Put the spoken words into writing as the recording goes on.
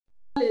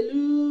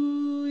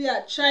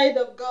Hallelujah. Child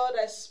of God,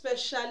 I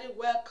especially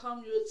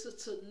welcome you to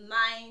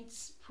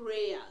tonight's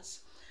prayers.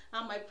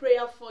 And my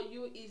prayer for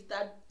you is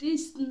that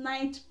this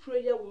night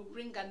prayer will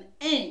bring an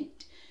end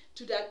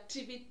to the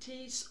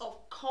activities of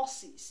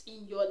curses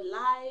in your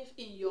life,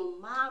 in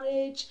your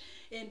marriage,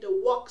 in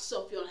the works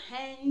of your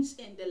hands,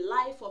 in the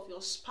life of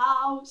your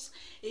spouse,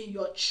 in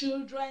your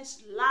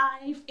children's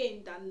life,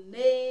 in the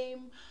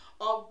name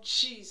of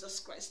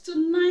Jesus Christ.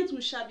 Tonight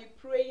we shall be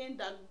praying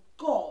that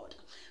God,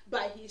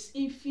 by his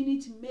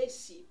infinite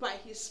mercy, by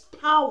his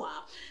power,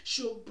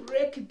 should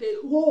break the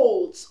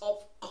holds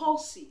of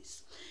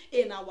curses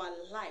in our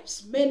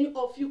lives. Many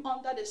of you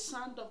under the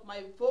sound of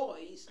my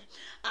voice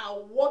are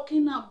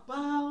walking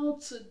about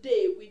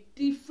today with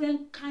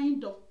different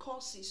kind of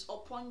curses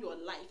upon your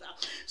life.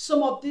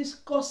 Some of these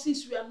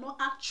curses were not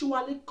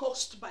actually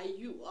caused by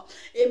you.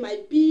 It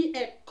might be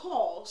a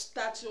curse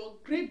that your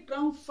great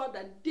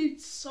grandfather did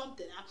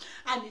something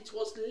and it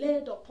was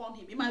laid upon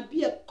him. It might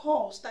be a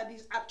curse that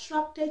is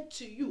attracted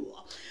to you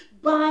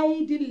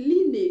by the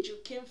lineage you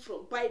came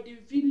from, by the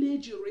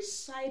village you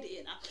reside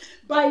in,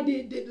 by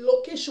the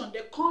location,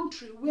 the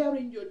country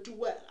wherein you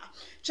dwell.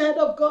 Child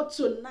of God,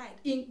 tonight,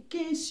 in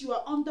case you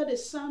are under the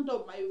sound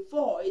of my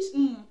voice,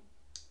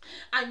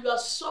 and you are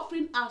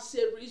suffering as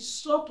a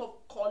result of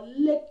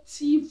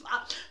collective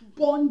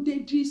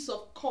bondages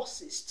of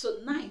curses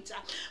tonight,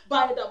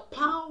 by the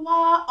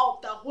power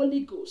of the Holy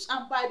Ghost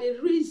and by the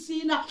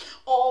reason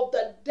of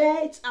the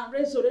death and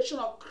resurrection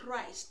of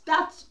Christ,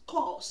 that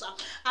curse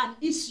and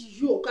its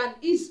yoke and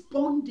its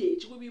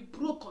bondage will be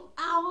broken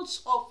out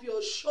of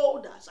your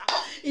shoulders.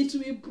 It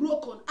will be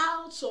broken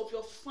out of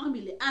your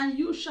family, and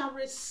you shall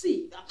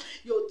receive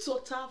your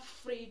total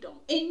freedom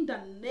in the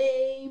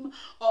name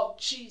of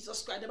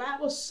Jesus Christ. The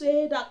Bible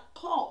says that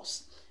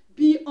curse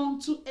be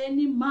unto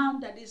any man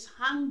that is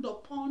hanged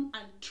upon a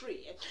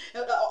tree,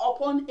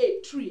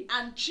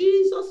 and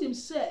Jesus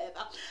himself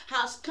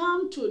has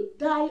come to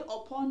die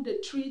upon the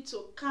tree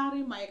to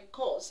carry my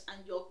cause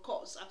and your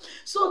cause.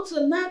 So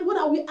tonight, what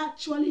are we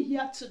actually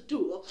here to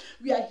do?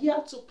 We are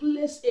here to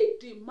place a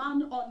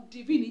demand on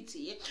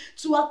divinity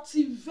to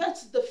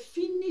activate the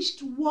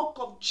finished work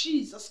of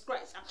Jesus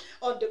Christ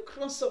on the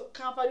cross of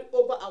Calvary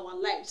over our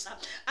lives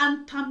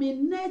and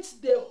terminate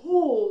the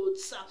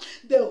holds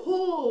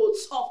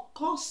of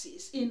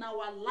curses in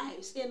our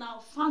lives, in our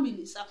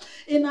families,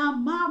 in our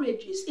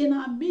marriages, in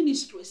our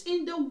ministries,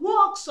 in the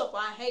works of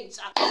our hands.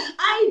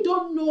 I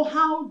don't know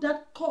how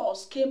that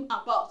curse came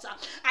about.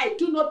 I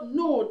do not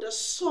know the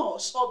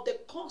source of the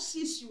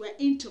curses you are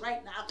into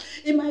right now.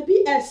 It might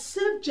be a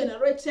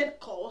self-generated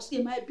curse.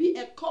 It might be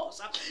a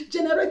curse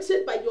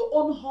generated by your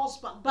own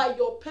husband, by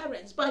your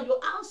parents, by your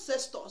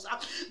ancestors,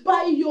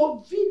 by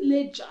your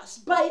villagers,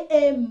 by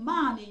a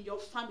man in your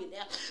family.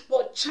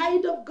 But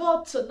child of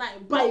God,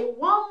 tonight, by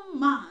one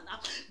man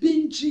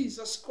being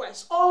Jesus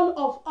Christ, all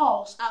of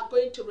us are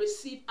going to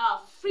receive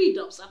our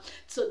freedoms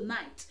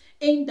tonight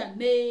in the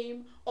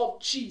name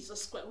of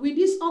Jesus Christ. With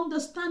this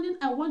understanding,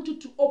 I want you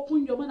to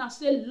open your mouth and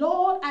say,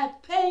 Lord, I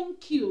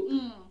thank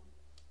you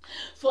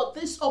for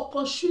this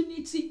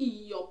opportunity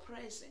in your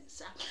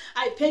presence.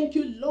 I thank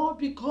you, Lord,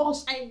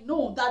 because I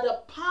know that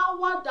the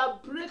power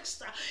that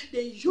breaks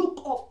the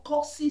yoke of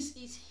curses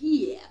is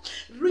here,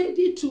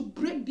 ready to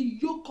break the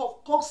yoke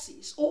of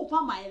curses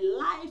over my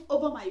life,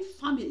 over my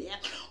family,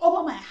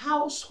 over my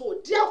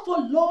household.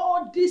 Therefore,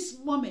 Lord, this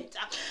moment,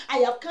 I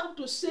have come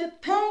to say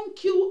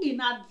thank you in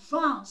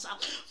advance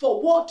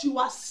for what you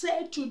are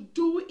said to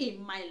do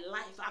in my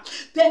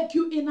life. Thank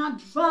you in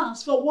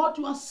advance for what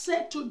you are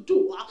said to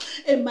do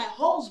in my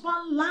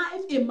husband's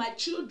life, in my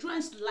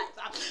children's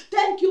life.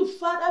 Thank you,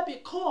 Father,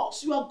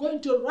 because you are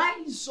going to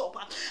rise up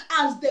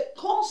as the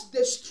curse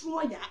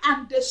destroyer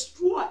and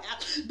destroy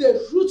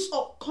the roots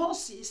of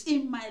curses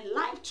in my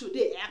life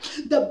today.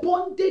 The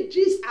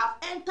bondages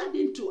I've entered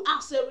into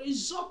as a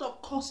result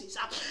of curses,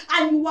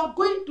 and you are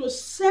going to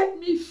set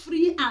me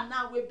free, and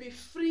I will be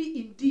free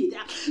indeed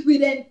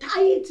with the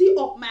entirety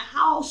of my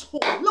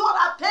household. Lord,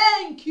 I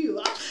thank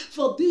you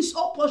for this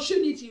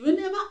opportunity. You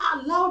never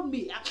allowed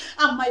me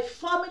and my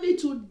family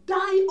to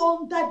die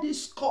under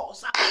this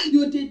curse.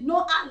 You did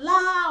not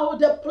allow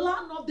the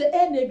plan of the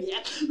enemy,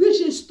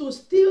 which is to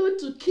steal,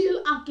 to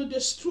kill, and to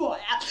destroy,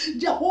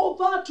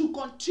 Jehovah, to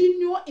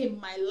continue in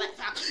my life.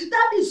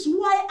 That is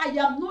why I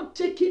am not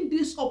taking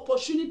this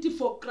opportunity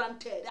for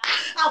granted.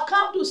 I've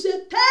come to say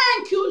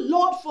thank you,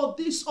 Lord, for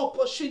this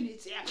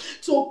opportunity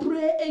to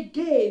pray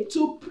again,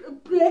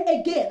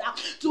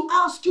 to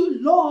ask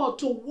you, Lord,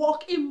 to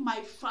walk in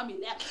my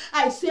family.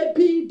 I say,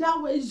 be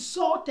thou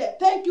exalted.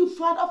 Thank you,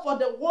 Father, for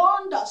the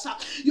wonders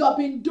you have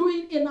been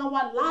doing in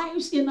our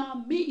lives, in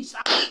our midst,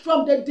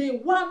 from the day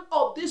one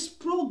of this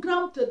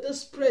program to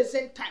this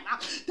present time.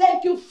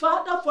 Thank you,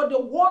 Father, for the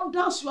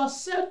wonders you are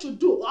set to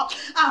do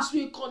as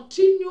we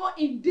continue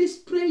in these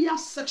prayer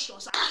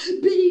sections.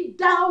 Be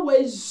thou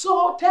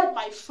exalted,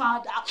 my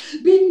Father.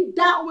 Be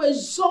thou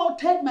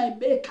exalted, my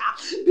Maker.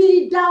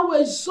 Be thou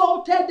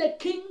exalted, the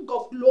King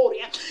of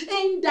glory.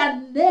 In the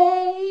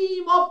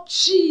name of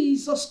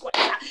Jesus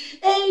Christ.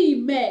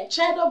 Amen.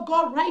 Child of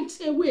God, right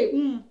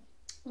away,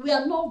 We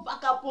are not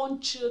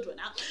vagabond children.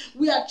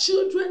 We are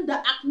children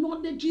that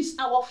acknowledges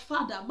our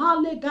Father.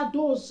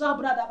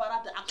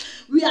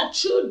 We are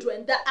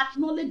children that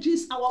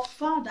acknowledges our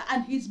Father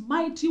and His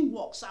mighty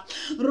works. I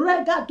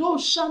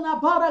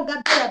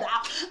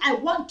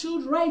want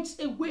you right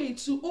away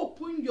to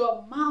open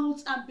your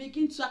mouth and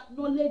begin to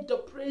acknowledge the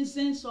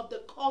presence of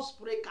the curse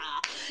breaker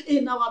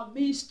in our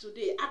midst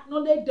today.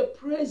 Acknowledge the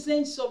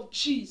presence of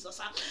Jesus.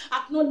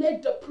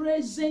 Acknowledge the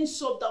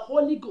presence of the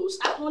Holy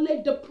Ghost.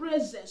 Acknowledge the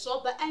presence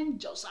of the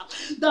angels,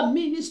 the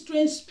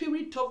ministering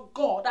spirit of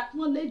God.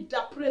 Acknowledge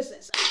their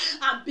presence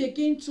and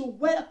begin to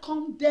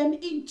welcome them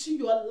into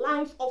your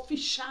life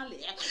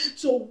officially,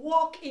 to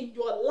walk in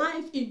your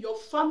life, in your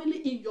family,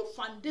 in your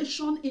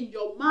foundation, in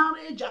your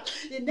marriage,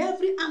 in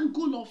every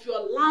angle of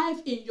your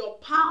life, in your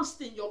past,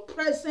 in your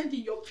present,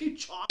 in your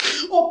future.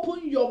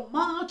 Open your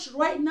mouth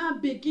right now.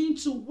 Begin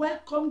to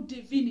welcome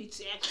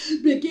divinity.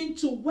 Begin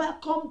to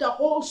welcome the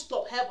host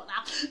of heaven.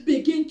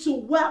 Begin to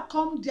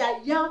welcome the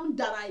I am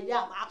that I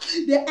am,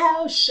 the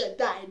El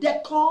Shaddai,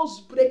 the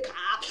cause breaker,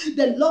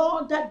 the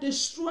Lord that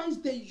destroys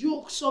the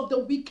yokes of the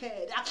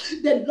wicked,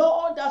 the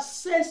Lord that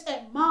sets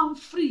a man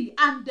free,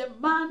 and the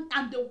man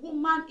and the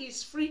woman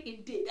is free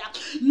indeed.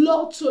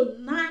 Lord,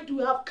 tonight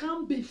we have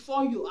come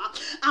before you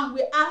and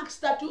we ask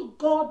that you,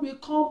 God, will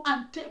come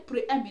and take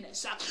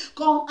preeminence,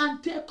 come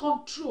and take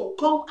control,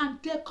 come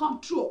and take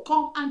control,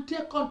 come and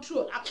take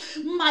control.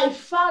 My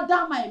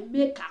Father, my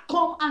Maker,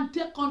 come and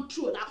take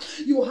control.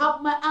 You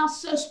have my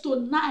access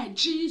tonight.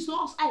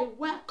 Jesus, I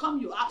welcome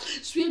you.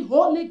 Sweet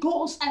Holy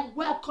Ghost, I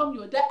welcome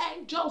you. The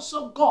angels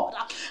of God,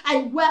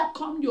 I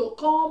welcome you.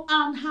 Come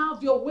and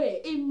have your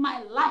way in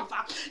my life,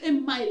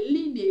 in my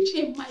lineage,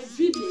 in my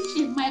village,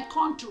 in my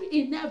country,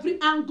 in every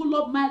angle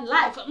of my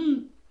life.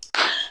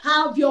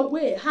 Have your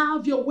way,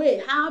 have your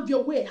way, have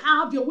your way,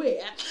 have your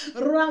way.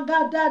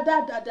 Ragada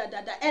da da da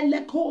da da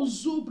eleko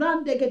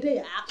zubrande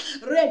gedea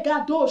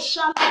regado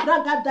shala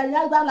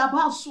ragadaya da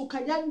labasu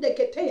kayande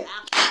ketea.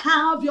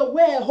 Have your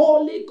way,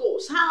 Holy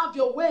Ghost. Have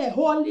your way,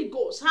 Holy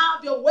Ghost.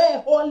 Have your way,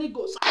 Holy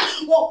Ghost.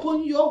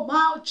 Open your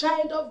mouth,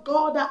 child of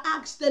God.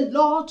 Ask the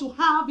Lord to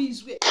have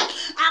His way.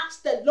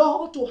 Ask the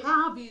Lord to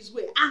have His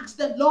way. Ask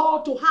the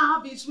Lord to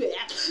have His way.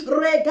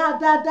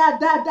 Regada da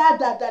da da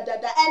da da da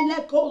da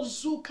eleko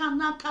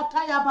zukana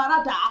kataya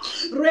barada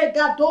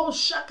regado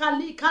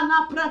shakali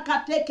kana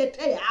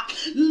prakateketea.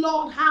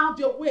 Lord, have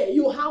your way.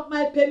 You have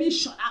my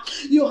permission.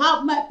 You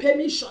have my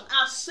permission.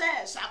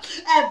 Access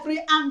every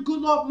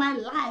angle of my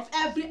life,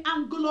 every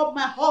angle of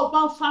my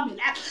husband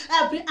family,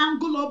 every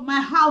angle of my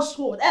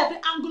household, every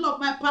angle of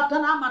my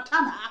patana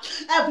matana,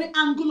 every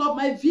angle of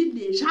my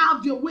village.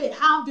 Have your way,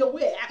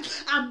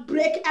 and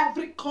break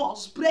every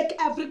cause, break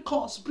every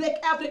cause, break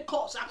every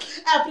cause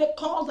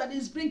that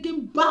is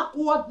bringing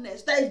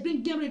backwardness, that is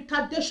bringing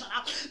retardation,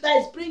 that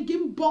is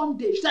bringing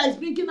bondage, that is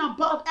bringing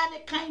about any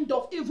kind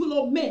of evil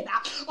or men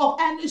of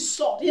any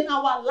sort in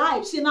our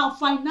lives, in our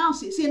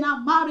finances, in our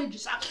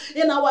marriages,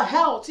 in our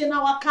health, in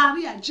our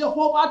career.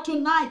 Jehovah,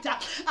 tonight,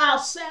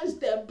 access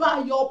them by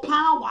your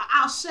power,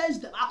 access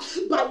them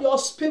by your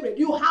spirit.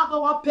 You have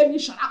our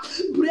permission.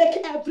 Break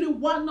every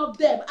one of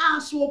them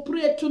as we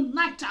pray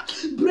tonight.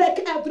 Break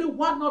every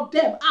one of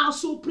them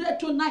as we pray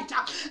tonight,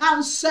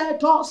 and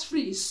set us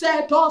free,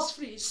 set us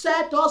free,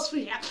 set us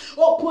free.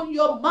 Open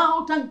your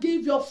mouth and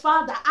give your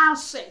Father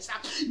access.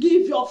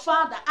 Give your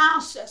Father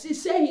access. He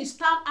said He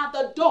stand at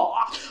the door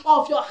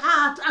of your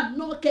heart and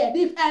knock.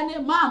 If any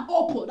man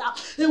open,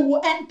 He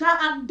will enter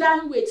and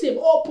dine with him.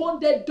 Open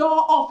the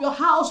door of your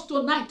house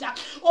tonight.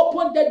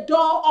 Open the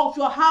door of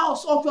your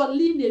house, of your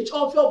lineage,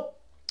 of your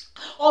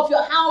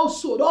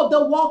household, of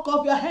the work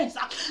of your hands,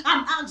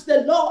 and ask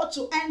the Lord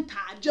to enter.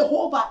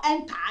 Jehovah,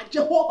 enter.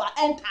 Jehovah,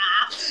 enter.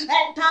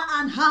 Enter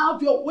and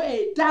have your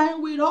way.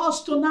 Dine with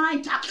us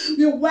tonight.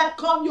 We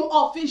welcome you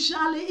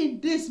officially in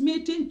this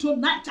meeting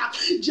tonight.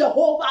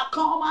 Jehovah,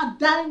 come and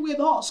dine with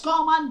us.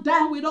 Come and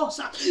dine with us.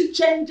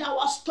 Change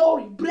our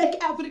story. Break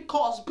every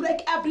curse.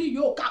 Break every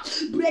yoke.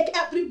 Break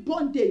every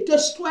bondage.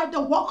 Destroy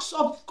the works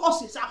of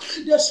curses.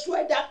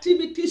 Destroy the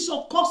activities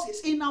of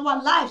curses in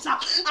our lives.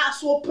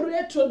 As we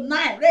pray tonight. In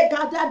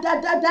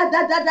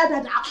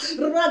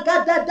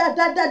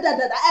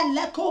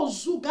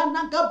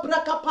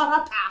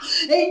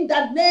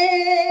the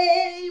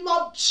name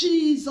of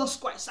Jesus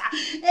Christ.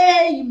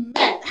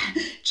 Amen.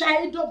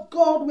 Child of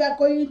God, we are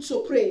going to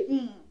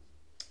pray.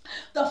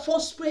 The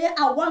first prayer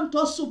I want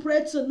us to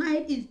pray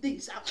tonight is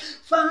this.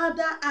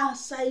 Father,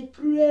 as I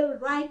pray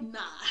right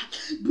now,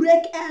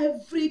 break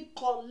every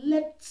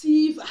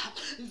collective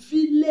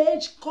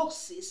village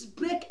curses,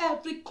 break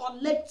every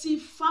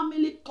collective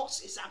family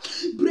curses,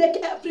 break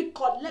every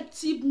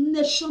collective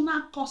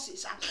national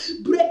curses,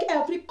 break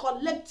every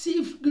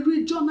collective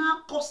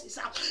regional curses,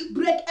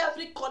 break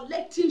every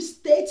collective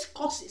state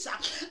curses.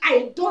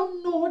 I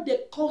don't know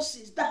the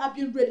curses that have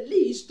been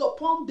released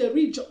upon the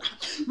region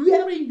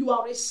wherein you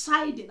are residing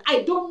residing.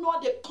 I don't know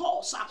the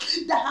cause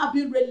that have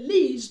been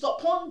released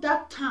upon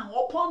that town,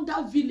 upon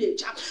that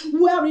village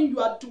wherein you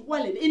are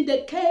dwelling. In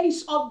the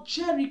case of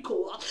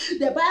Jericho,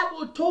 the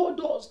Bible told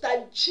us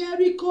that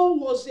Jericho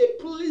was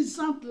a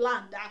pleasant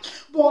land,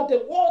 but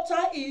the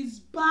water is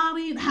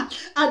barren,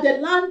 and the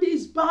land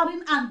is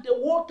barren, and the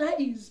water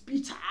is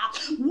bitter.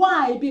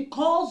 Why?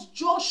 Because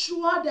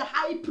Joshua the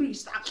high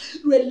priest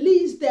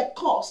released the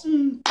curse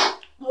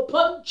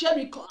upon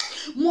Jericho.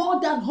 More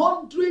than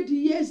 100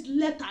 years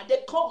later,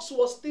 the curse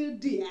was still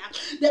there.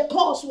 The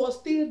curse was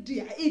still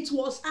there. It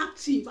was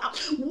active.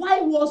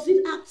 Why was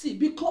it active?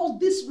 Because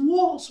these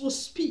walls will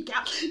speak.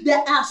 They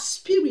are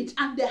spirit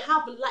and they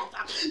have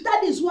life.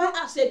 That is why,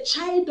 as a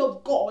child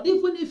of God,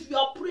 even if you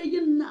are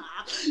praying now,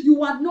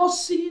 you are not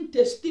seeing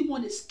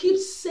testimonies, keep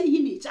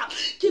saying it.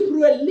 Keep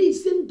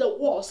releasing the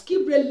walls.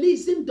 Keep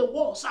releasing the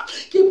walls.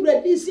 Keep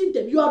releasing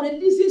them. You are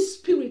releasing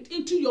spirit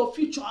into your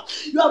future.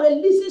 You are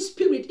releasing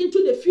spirit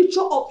into the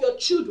future of your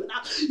children.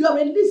 You are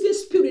releasing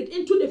spirit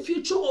into the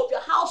future of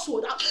your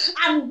household.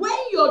 And when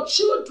your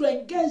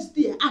children gets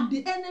there and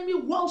the enemy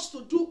wants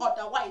to do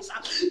otherwise,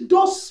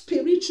 those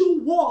spiritual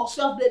walls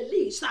you have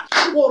released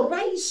will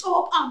rise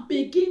up and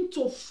begin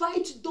to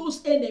fight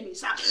those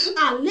enemies.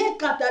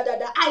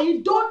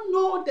 I don't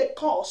know the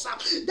cause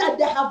that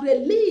they have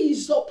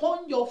released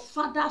upon your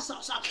father's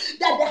house,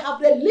 that they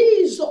have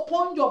released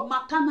upon your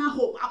maternal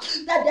home,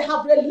 that they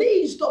have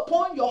released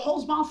upon your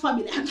husband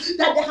family,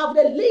 that they have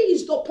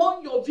released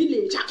upon your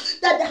village,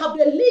 that they have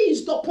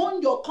released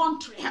upon your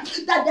country,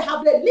 that they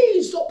have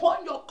released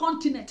upon your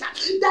continent,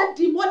 that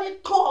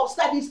demonic cause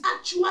that is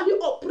actually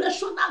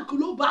operational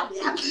globally,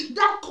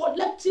 that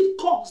collective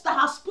cause that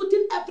has put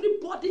in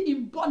everybody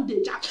in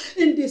bondage,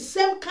 in the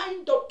same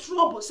kind of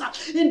troubles,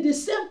 in the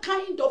same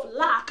kind of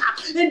lack,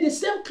 in the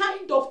same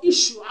kind of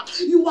issue.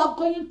 You are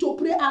going to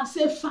pray and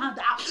say,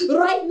 Father,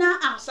 right now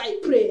as I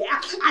pray,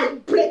 I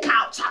break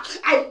out,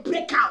 I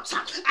break out,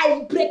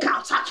 I break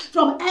out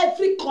from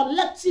every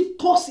collective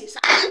causes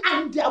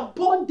and their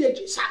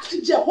bondages.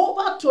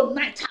 Jehovah,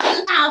 tonight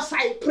as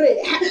I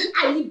pray,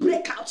 I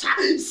break out.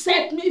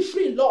 Set me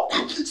free, Lord.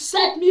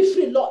 Set me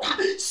free, Lord.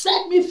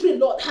 Set me free,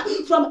 Lord,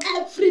 from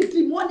every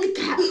demonic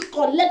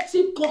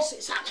collective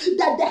causes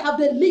that they have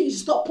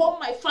released upon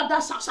my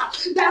father's house.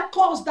 That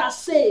cause that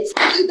says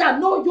that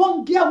no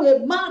young girl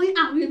will marry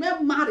and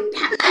remain married.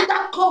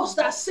 That cause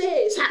that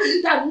says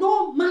that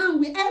no man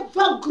will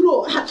ever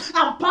grow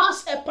and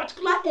pass a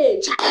particular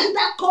age.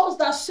 That cause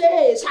that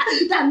says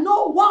that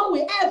no one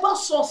will ever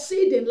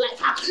succeed in life.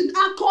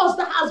 That cause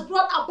that has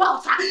brought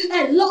about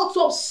a lot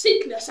of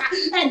sickness,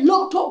 a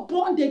lot of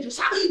bondages.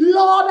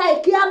 Lord,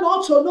 I care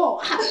not to know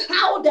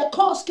how the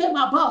cause came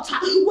about,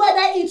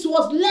 whether it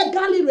was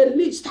legally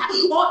released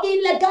or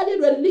illegally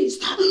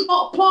released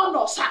upon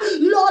us.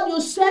 Lord,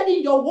 you said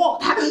in your word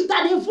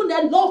that even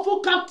a lawful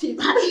captive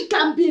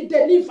can be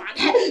delivered.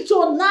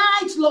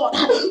 Tonight, Lord,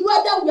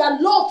 whether we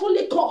are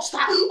lawfully caused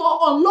or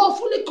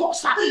unlawfully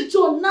caused,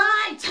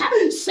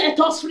 tonight set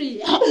us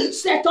free,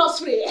 set us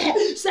free,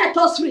 set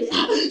us free,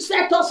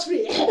 set us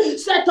free,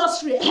 set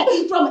us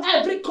free from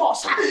every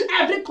cause,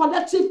 every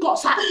collective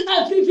cause,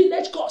 every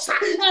village cause,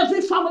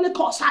 every family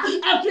cause,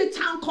 every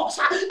town cause,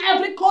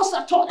 every cause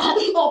at all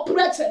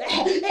operated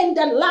in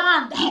the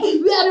land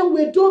where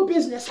we do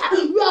business,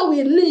 where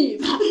we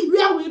live,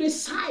 where we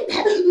reside.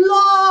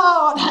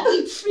 Lord,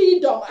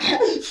 freedom,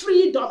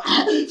 freedom,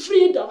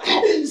 freedom,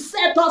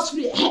 set us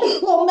free.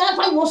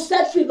 Whomever you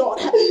set free, Lord,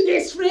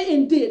 is free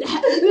indeed.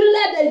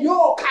 Let the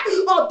yoke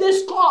of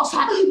this cause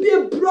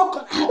be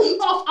broken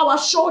off our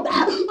shoulder,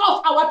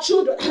 off our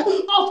children,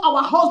 off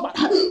our husband,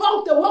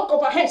 off the work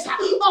of our hands,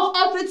 off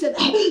everything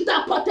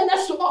that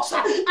pertains to us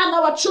and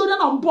our children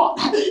on board.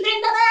 In the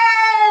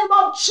name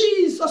of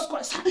Jesus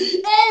Christ.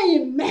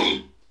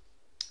 Amen.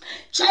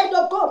 Child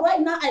of God, right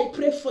now I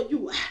pray for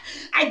you.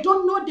 I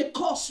don't know the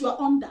cause you are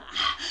under,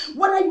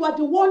 whether you are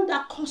the one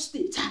that caused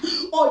it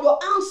or your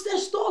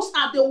ancestors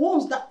are the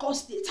ones that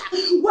caused it,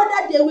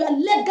 whether they were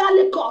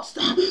legally caused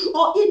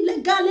or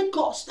illegally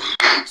caused.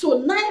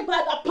 Tonight,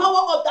 by the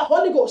power of the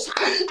Holy Ghost,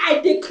 I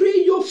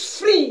decree you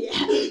free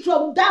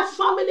from that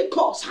family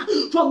cause,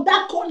 from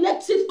that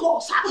collective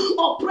cause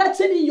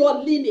operating in your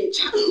lineage,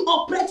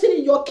 operating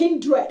in your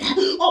kindred,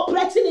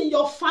 operating in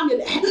your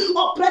family,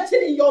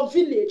 operating in your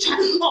village,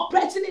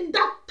 operating in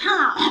that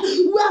town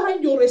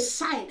wherein you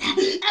reside.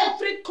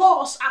 Every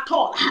cause at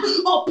all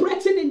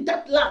operating in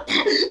that land,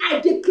 I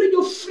decree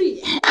you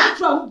free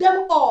from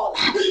them all.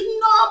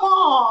 No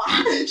more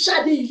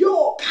shall the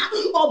yoke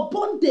of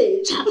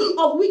bondage,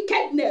 of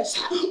wickedness,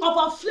 of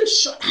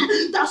affliction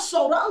that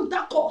surround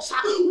that cause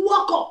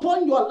walk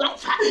upon your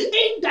life.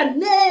 In the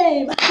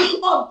name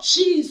of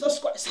Jesus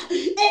Christ.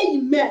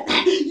 Amen.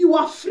 You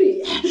are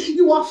free.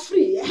 You are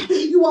free.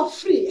 You are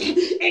free.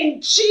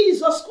 In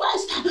Jesus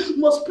Christ,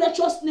 most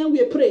precious name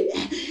we pray.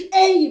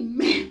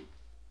 Amen.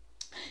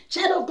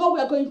 Child of God, we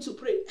are going to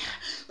pray.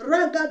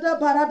 Ragada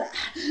barada.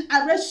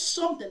 I read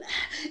something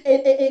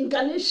in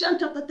Galatians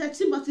chapter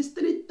 13, verses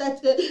 3,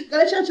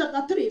 Galatians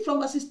chapter 3,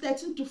 from verses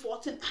 13 to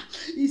 14.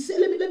 He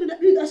said, let me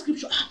read that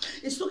scripture.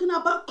 It's talking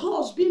about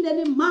cause being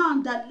any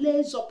man that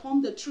lays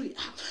upon the tree.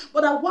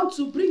 But I want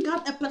to bring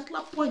out a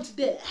particular point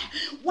there.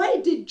 Why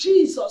did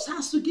Jesus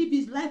has to give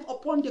his life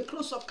upon the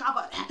cross of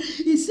Calvary?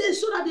 He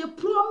says so that the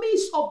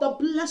promise of the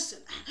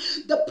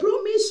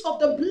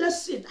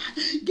blessing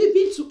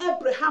given to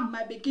Abraham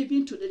might be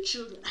given to the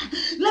children.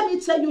 Let me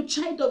tell you,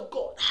 child of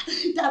God,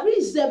 there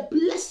is a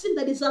blessing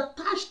that is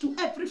attached to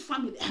every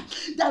family.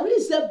 There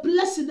is a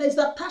blessing that is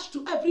attached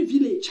to every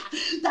village.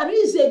 There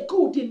is a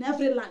good in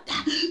every land.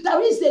 There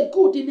is a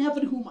good in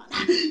every woman.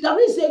 There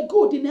is a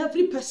good in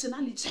every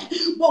personality.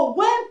 But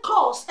when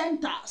cause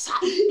enters,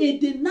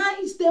 it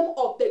denies them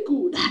of the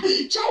good.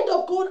 Child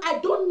of God, I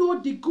don't know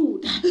the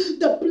good,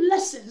 the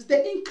blessings,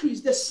 the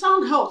increase, the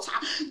sound health,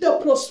 the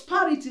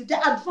prosperity, the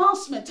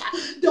advancement,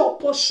 the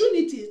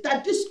opportunities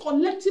that this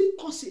collective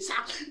causes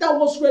that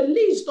was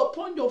released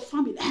upon your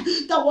family,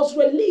 that was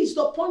released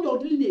upon your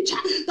lineage,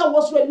 that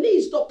was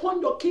released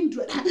upon your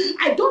kindred.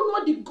 I don't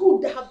know the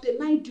good they have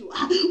denied you.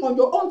 On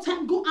your own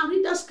time, go and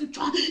read that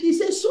scripture. He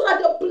says, so that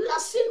the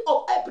blessing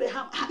of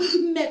Abraham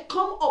may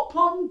come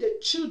upon the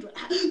children,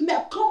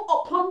 may come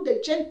upon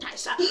the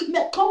Gentiles,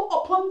 may come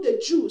upon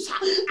the Jews.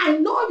 I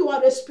know you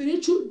are a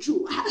spiritual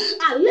Jew.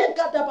 Are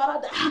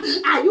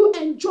you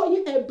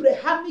enjoying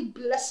Abrahamic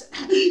blessing?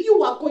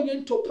 You are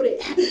going to pray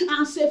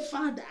and say,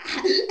 Father,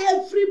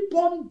 every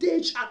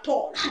bondage at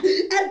all,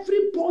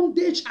 every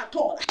bondage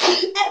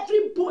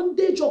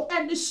of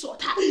any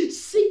sort,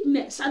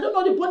 sickness, I don't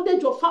know the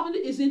bondage your family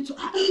is into,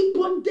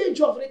 bondage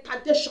of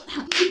retardation,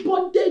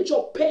 bondage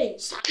of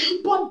pains,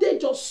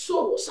 bondage of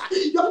sorrows.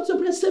 You have to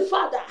pray, say,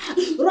 Father,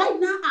 right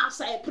now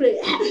as I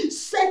pray,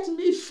 set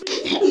me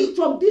free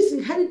from this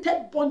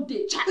inherited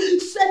bondage,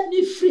 set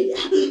me free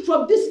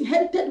from this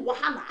inherited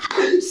wahala,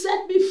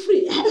 set me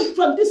free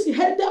from this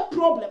inherited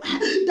problem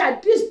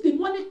that this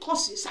demonic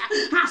causes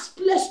has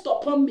placed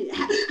upon me,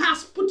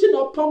 has put it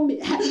upon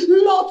me.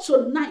 Lord,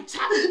 tonight,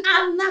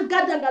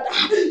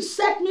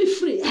 set me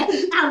free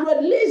and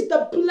release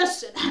the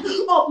blessing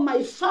of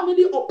my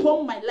family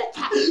upon my life.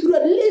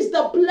 Release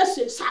the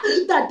blessings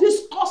that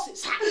this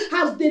causes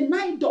has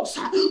denied us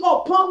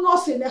upon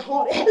us in a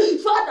hurry.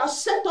 Father,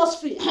 set us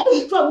free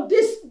from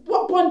this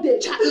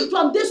bondage,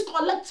 from this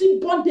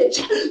collective bondage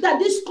that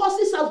this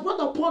causes has brought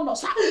upon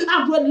us,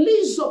 and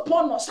release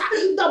upon us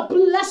the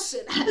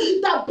blessing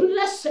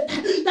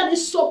that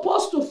is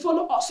supposed to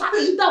follow us,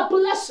 the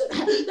blessing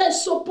that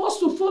is supposed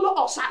to follow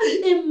us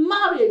in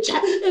marriage,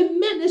 in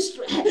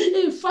ministry,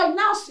 in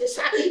finances,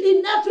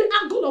 in every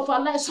angle of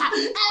our lives.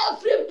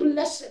 Every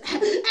blessing,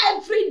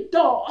 every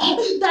door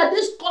that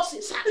this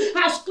causes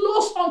has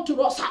closed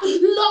onto us,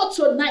 Lord,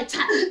 tonight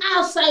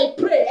as I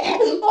pray,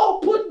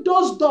 open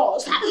those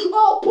doors,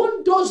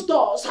 open those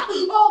doors,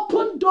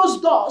 open those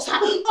doors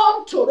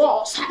unto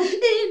us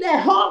in a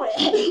hurry.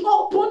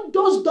 Open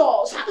those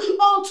doors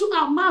unto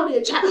our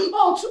marriage,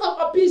 unto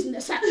our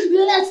business.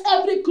 Let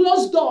every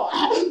closed door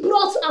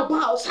brought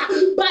about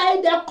by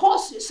the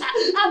causes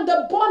and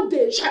the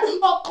bondage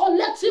of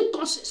collective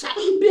causes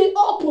be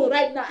open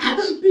right now.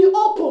 Be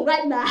open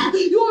right now.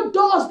 Your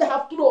doors that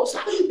have closed,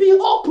 be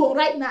open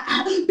right now.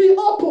 Be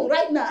open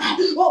right now.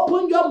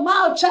 Open your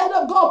mouth, child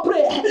of God,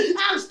 pray.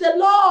 Ask the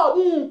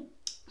Lord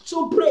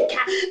to break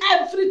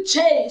every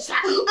chains,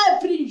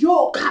 every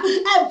yoke of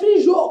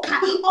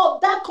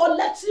that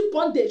collective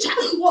bondage,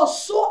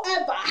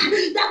 whatsoever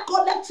that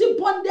collective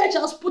bondage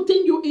has put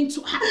you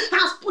into,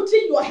 has put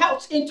your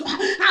health into,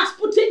 has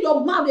put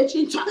your marriage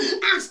into.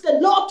 Ask the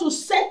Lord to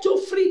set you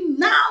free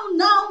now.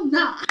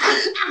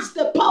 Ask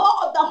the power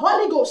of the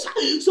Holy Ghost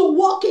to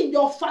walk in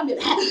your family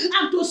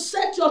and to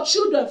set your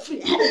children free,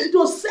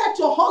 to set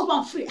your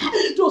husband free,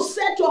 to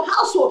set your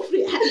household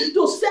free,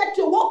 to set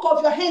your work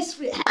of your hands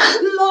free.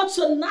 Lord,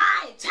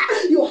 tonight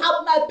you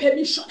have my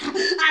permission.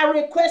 I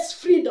request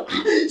freedom.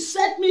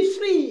 Set me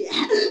free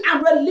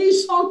and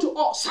release unto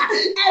us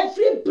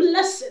every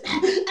blessing,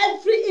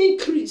 every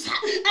increase,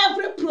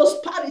 every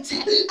prosperity,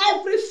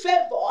 every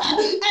favor,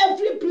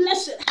 every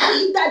blessing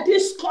that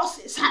this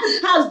causes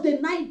has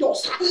denied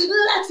us.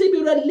 Let it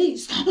be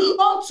released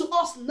unto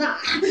us now.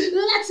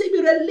 Let it be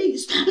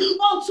released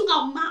unto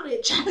our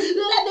marriage.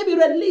 Let it be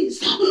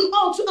released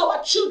unto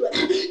our children,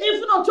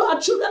 even unto our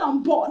children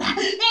unborn. In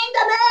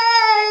the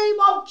name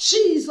of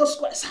Jesus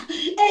Christ.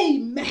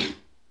 Amen.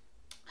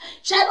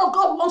 Child of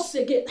God, once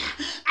again,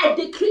 I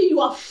decree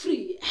you are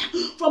free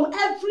from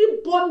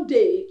every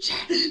bondage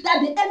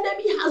that the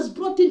enemy has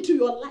brought into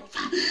your life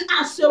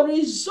as a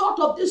result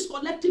of these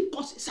collective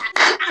causes.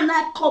 And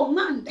I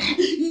command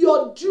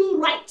your due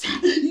right,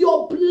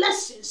 your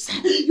blessings,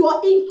 your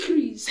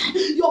increase,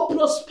 your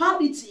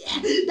prosperity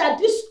that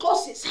these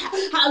causes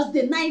has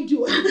denied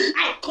you.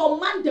 I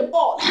command them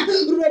all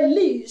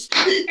released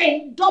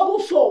in double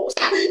folds,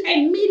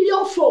 in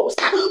million folds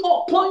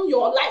upon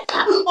your life,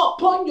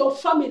 upon your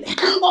family,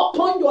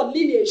 upon your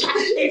lineage.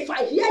 If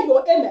I hear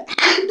your amen,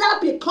 that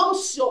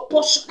becomes your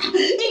portion.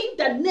 In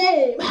the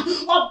name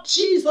of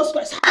Jesus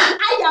Christ,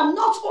 I am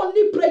not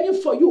only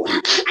praying for you,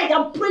 I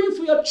am praying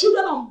for your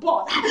children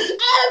unborn.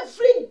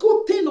 Every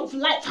good thing of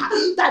life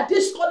that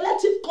this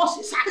collective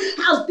causes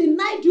has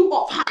denied you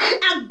of,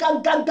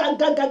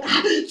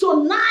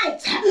 tonight,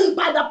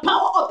 by the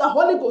power of the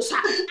Holy Ghost,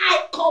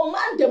 I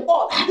command them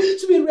all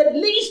to be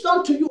released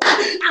unto you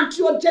and to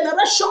your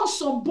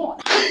generations unborn.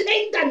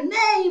 In the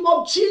name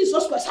of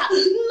Jesus Christ,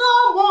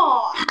 no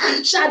more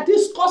shall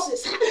these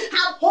causes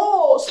have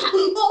holds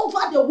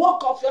over the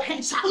work of your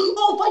hands,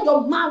 over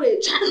your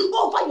marriage,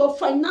 over your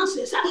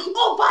finances,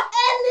 over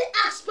any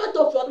aspect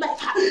of your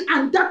life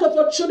and that of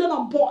your children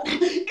unborn. In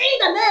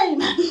the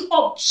name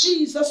of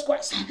Jesus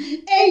Christ.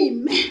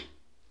 Amen.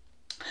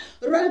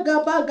 In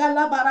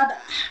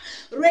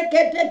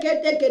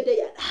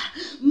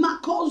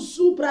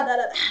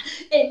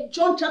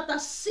John chapter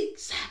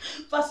 6,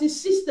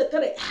 verses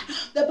 63,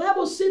 the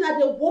Bible says that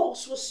the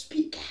walls will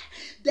speak.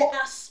 They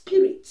are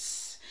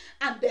spirits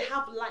and they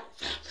have life.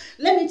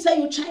 Let me tell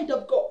you, child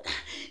of God,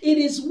 it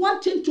is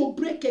one thing to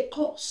break a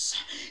curse.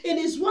 It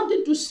is one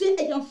thing to say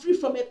I am free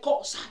from a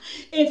curse.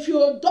 If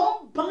you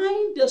don't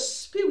bind the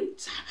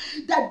spirit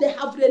that they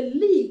have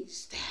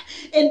released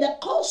in the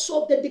course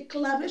of the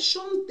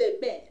declarations they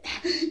made,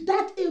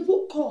 that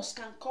evil curse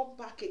can come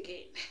back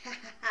again.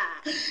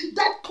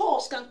 That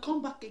curse can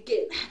come back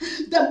again.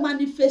 The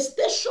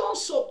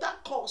manifestations of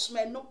that curse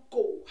may not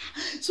go.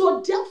 So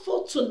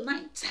therefore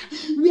tonight,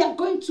 we are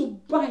going to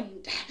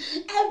bind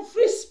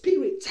every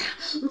spirit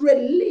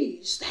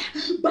released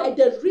by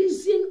the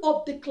reason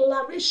of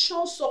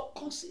declarations of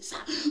curses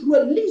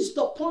released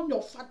upon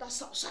your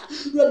father's house,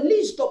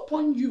 released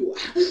upon you,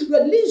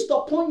 released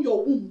upon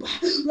your womb,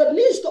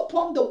 released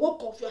upon the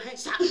work of your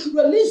hands,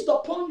 released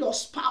upon your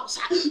spouse,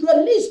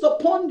 released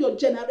upon your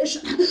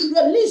generation,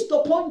 released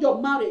upon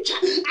your marriage.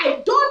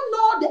 I don't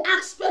know the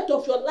aspect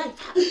of your life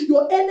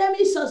your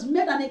enemies has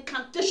made an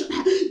incantation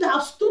that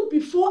have stood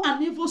before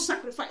an evil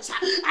sacrifice.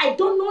 I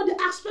don't know the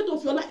aspect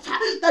of your life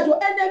that your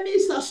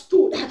enemies have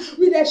stood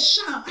with a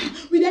sham,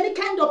 with any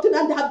kind of thing,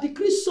 and they have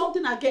decreed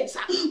something against.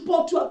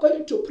 But you are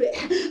going to pray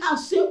and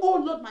say,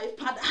 oh Lord, my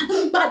Father,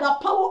 by the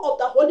power of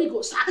the Holy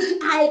Ghost,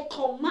 I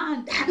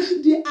command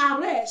the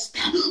arrest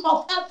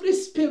of every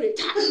spirit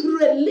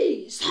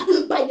released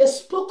by a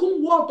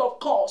spoken word of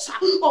curse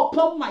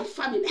upon my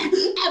family.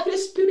 Every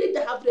spirit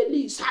that have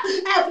released,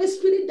 every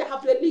spirit that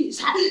have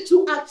released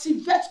to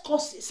activate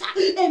curses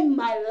in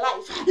my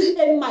life,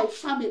 in my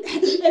family,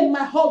 in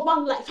my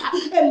husband's life,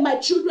 in my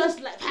children's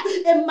life,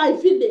 in my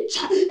village,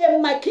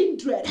 in my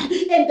kindred,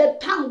 in the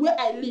town where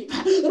I live.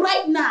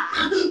 Right now,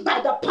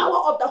 by the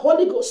power of the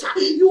Holy Ghost,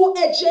 you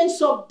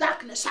agents of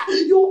darkness,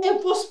 you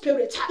evil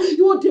spirit,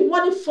 you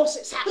demonic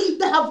forces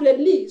that have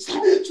released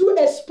through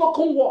a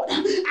spoken word,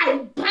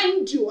 I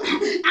bind you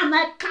and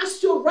I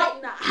cast you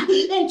right now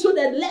into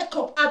the lake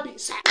of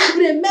abyss.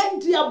 Remain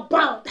there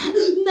bound,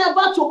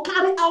 never to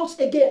carry out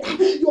again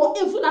your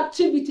evil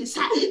activities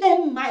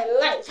in my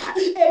life,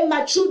 in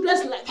my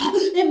children's life,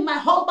 in my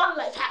husband's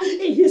life,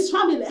 in his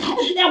family,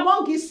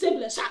 among his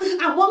siblings,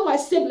 among my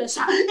siblings.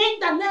 In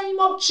the name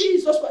of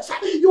Jesus Christ,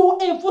 you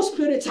evil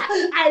spirit,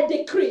 I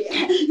decree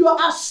your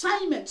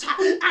assignments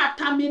are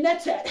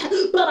terminated.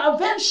 But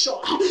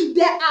eventually,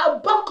 there are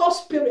backup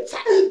spirits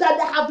that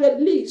they have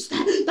released,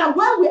 that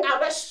when we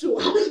arrest you,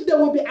 they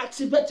will be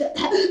activated.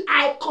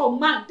 I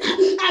command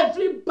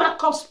every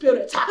backup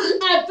spirit,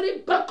 every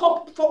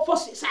backup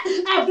forces,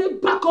 every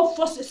backup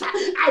forces,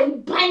 I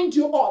bind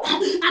you all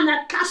and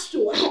I cast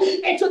you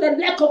into the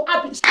lake of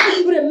abyss.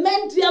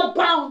 Remain there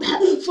bound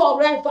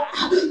forever,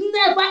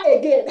 never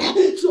again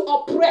to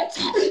operate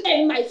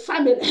in my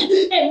family,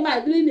 in my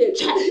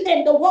lineage,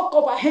 in the work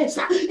of our hands,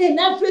 in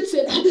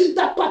everything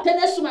that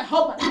pertains to my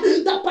husband,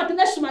 that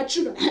pertains to my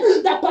children,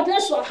 that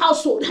pertains to our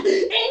household.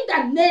 In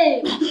the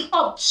name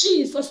of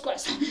Jesus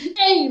Christ.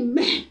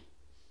 Amen.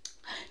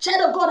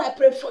 Child of God, I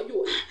pray for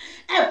you.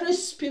 Every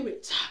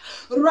spirit,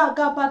 every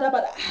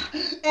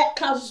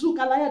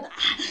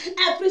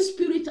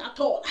spirit at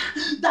all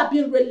that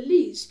been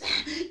released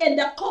in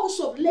the course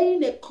of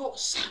laying a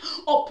curse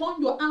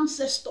upon your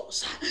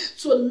ancestors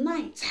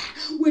tonight,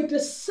 with the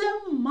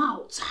same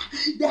mouth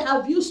they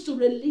have used to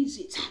release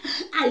it,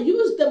 I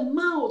use the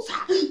mouth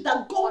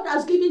that God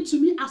has given to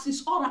me as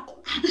his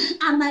oracle,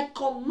 and I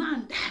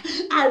command,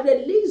 I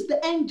release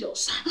the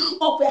angels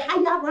of a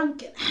higher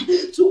ranking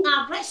to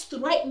arrest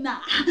right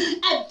now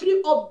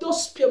every of those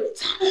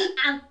spirits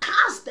and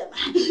cast them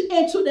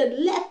into the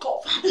lake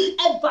of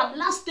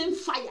everlasting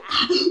fire,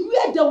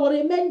 where they will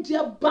remain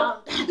there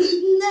bound,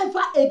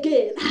 never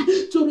again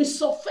to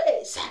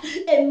resurface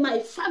in my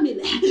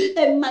family,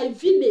 in my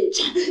village,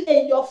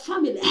 in your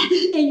family,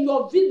 in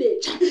your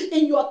village,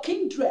 in your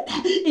kindred,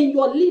 in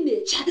your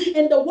lineage,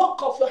 in the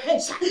work of your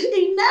hands,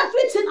 in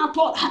everything at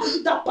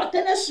God, that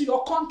pertains to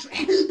your country,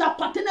 that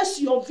pertains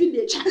to your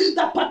village,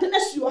 that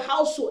pertains to your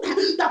household,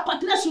 that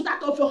pertains to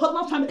that of your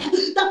husband family,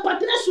 that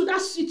pertains to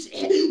that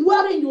city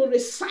wherein you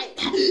reside.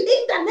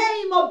 In the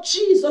name of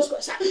Jesus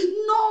Christ,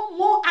 no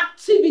more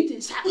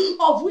activities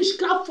of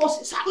witchcraft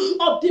forces,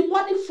 of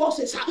demonic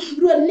forces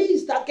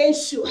released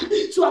against you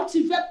to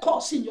activate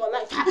cause in your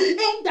life.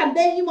 In the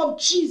name of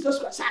Jesus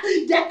Christ,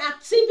 the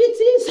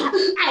activities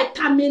I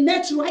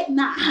terminate right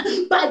now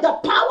by the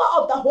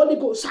power of the Holy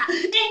Ghost.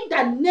 In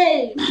the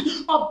name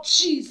of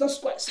Jesus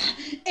Christ.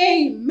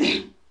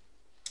 Amen.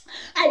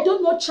 I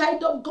don't know,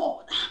 child of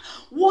God,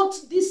 what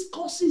these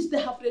curses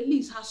they have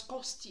released has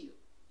cost you.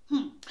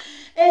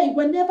 Hey,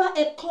 whenever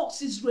a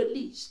curse is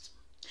released,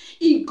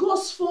 it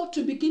goes forth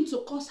to begin to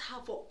cause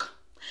havoc.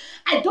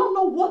 I don't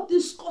know what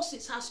these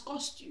curses has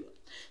cost you.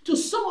 To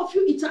some of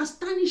you, it has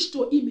tarnished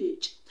your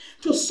image.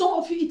 To some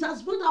of you, it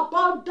has brought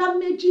about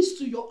damages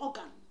to your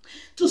organ.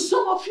 To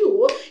some of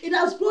you, it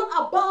has brought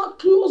about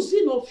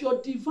closing of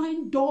your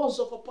divine doors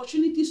of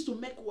opportunities to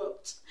make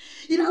wealth.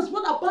 It has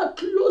brought about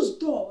closed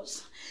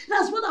doors. It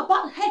has brought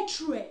about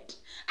hatred.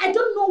 I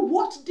don't know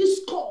what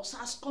this cause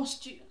has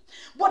cost you.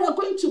 But I'm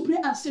going to pray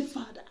and say,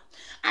 Father,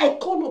 I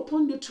call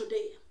upon you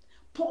today.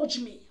 Purge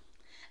me.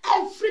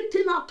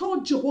 Everything I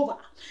told Jehovah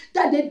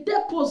that the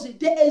deposit,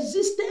 the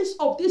existence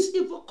of these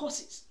evil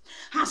causes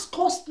has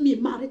cost me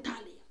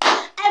maritally.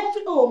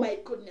 Oh my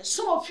goodness,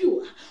 some of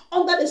you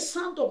under the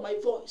sound of my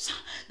voice,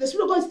 the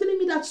Spirit of God is telling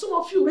me that some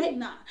of you right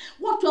now,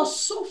 what you are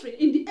suffering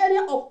in the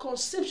area of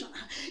conception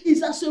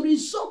is as a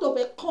result of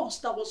a curse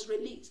that was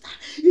released.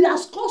 It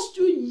has cost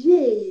you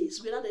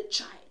years without a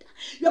child.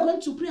 You are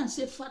going to pray and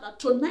say, Father,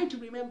 tonight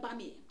remember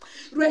me.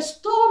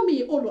 Restore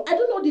me, oh Lord. I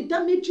don't know the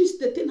damages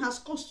the thing has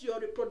caused your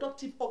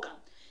reproductive organ.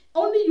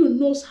 Only you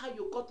knows how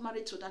you got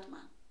married to that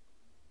man.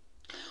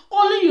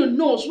 Only you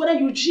knows whether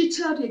you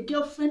cheated a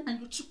girlfriend and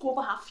you took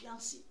over her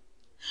fiancé.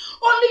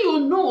 Only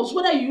you knows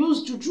whether you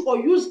used juju or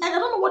used, and I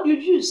don't know what you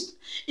used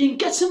in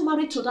getting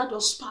married to that your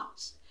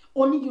spouse.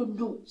 Only you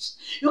knows.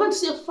 You're going to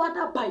say,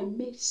 Father, by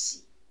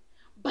mercy,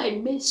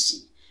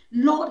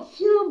 Lord,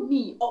 heal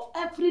me of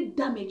every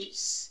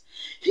damages.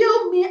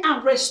 Heal me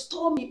and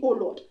restore me, oh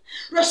Lord.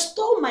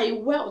 Restore my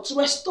wealth,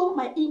 restore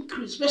my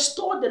increase,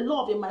 restore the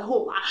love in my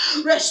home,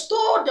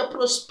 restore the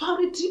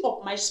prosperity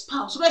of my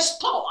spouse,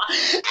 restore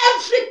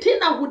everything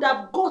I would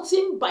have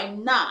gotten by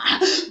now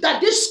that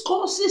this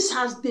causes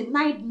has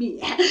denied me,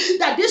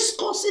 that this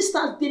causes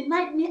has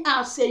denied me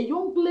as a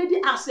young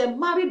lady, as a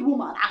married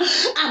woman.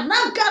 And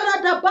now,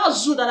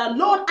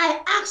 Lord,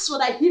 I ask for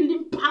the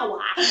healing power.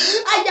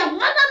 I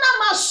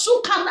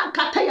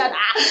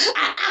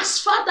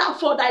ask, Father,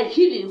 for thy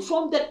healing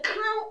from the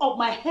crown of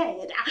my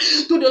head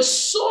to the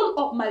sole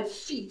of my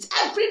feet.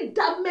 Every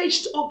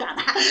damaged organ,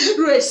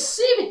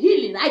 receive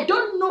healing. I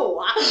don't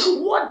know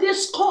what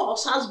this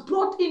cause has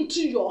brought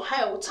into your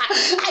health.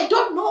 I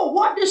don't know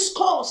what this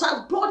cause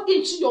has brought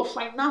into your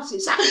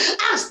finances.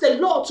 Ask the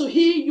Lord to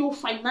heal you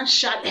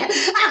financially.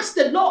 Ask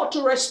the Lord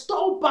to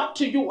restore back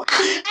to you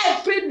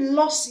every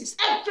losses,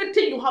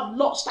 everything you have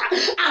lost.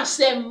 As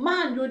a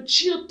man, you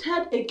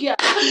jilted a girl,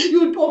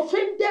 you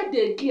offended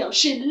the girl,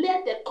 she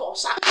led the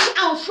cause,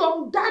 and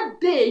from that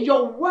day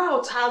your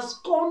wealth has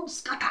gone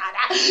scattered.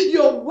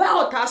 Your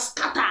wealth has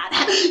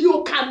scattered.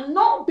 You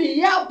cannot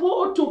be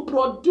able to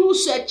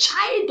produce a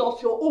child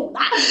of your own.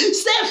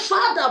 Say,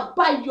 Father,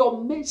 by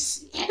your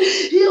mercy,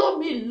 heal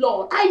me,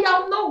 Lord. I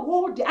am not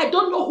worthy. I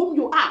don't know whom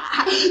you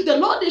are. The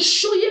Lord is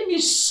showing me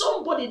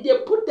somebody. They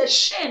put the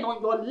chain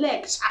on your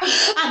legs,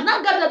 and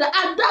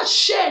that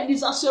chain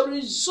is as a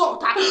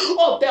result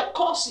of their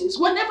causes.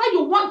 Whenever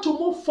you want to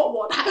move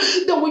forward,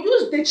 they will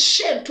use the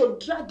chain to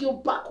drag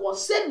you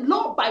backwards. Say,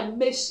 Lord, by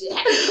mercy,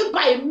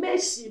 by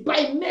mercy,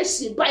 by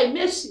mercy, by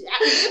mercy.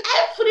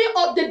 Every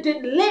of the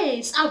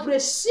delays I've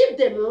received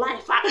in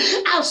life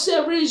as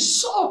a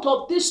result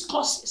of these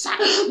causes,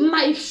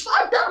 my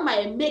Father,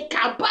 my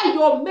Maker, by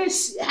your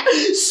mercy,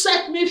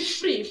 set me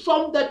free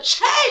from the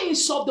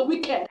chains of the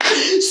wicked.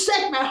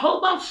 Set my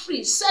husband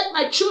free. Set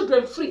my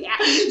children free.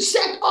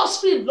 Set us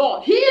free,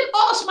 Lord. Heal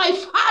us, my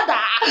Father,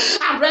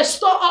 and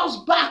restore us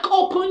back.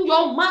 Open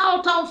your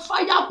mouth and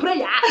fire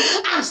prayer.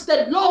 Ask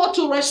the Lord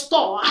to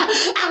restore.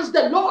 Ask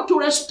the Lord to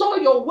restore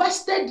your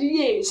wasted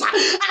years.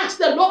 Ask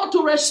the Lord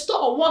to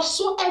restore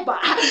whatsoever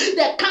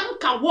the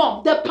canker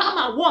worm, the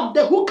palmer worm,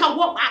 the hooker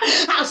worm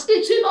has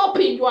eaten up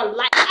in your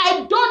life.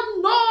 I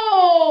don't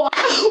know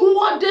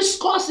what this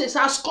causes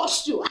has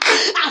cost you.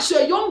 As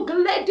a young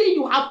lady,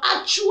 you have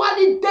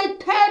actually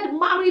dated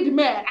married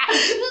men.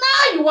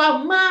 Now you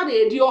are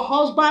married, your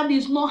husband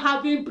is not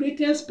having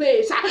breathing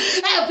space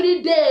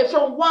every day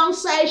from one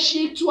side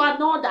cheek to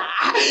another.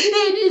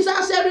 It is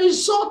as a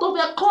result of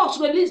a curse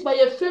released by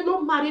a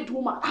fellow married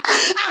woman.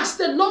 Ask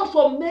the Lord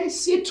for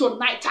mercy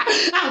tonight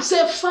and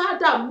say,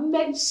 Father,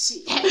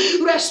 mercy.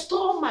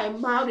 Restore my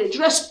marriage.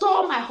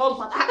 Restore my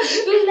husband.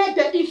 Let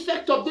the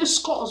effect of this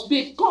curse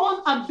be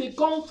gone and be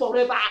gone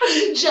forever.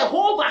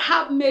 Jehovah,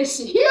 have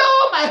mercy.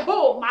 Heal my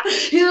home.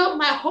 Heal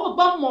my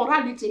husband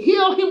morality.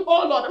 Heal him,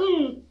 oh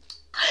Lord.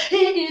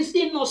 He is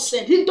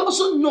innocent. He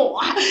doesn't know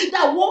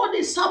that what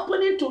is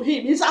happening to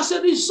him is as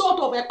a result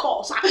of a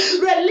curse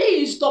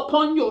released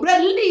upon you,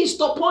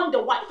 released upon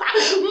the wife.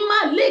 I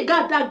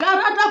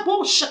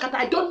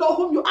don't know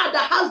whom you are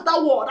that has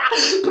that word.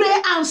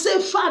 Pray and say,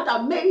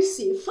 Father,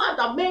 mercy,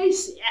 Father,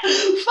 mercy,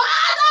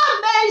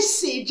 Father,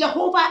 mercy.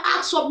 Jehovah, I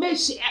ask for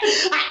mercy.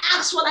 I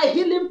ask for thy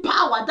healing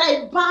power,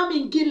 thy balm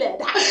in Gilead.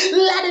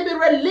 Let it be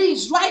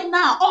released right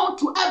now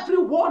unto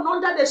everyone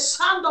under the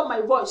sound of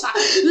my voice.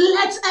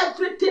 Let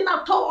everything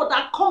at all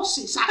that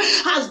causes,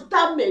 has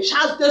damaged,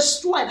 has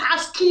destroyed,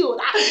 has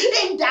killed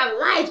in their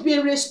life be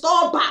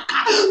restored back,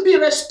 be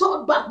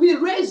restored back, be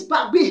raised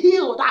back, be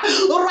healed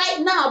right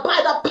now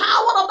by the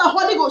power of the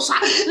Holy Ghost.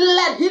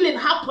 Let healing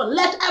happen.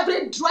 Let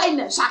every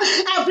dryness,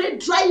 every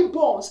dry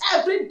bones,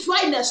 every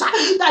dryness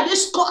that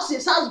this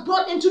causes has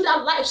brought into their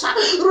lives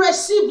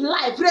receive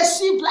life,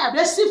 receive life,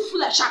 receive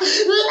flesh.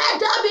 Let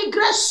there be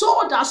great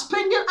soda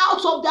springing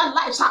out of their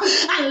lives,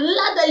 and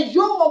let the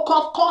yoke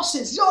of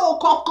causes,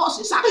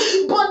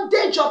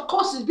 bondage of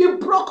causes be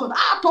broken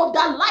out of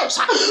their lives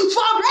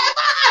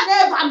forever and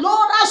ever.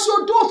 Lord, as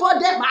you do for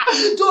them,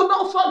 do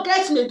not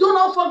forget me, do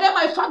not forget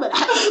my family,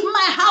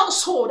 my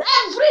household.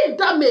 Every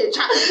damage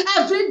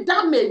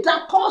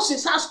that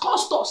causes has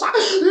cost us,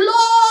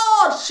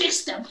 Lord,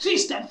 fix them,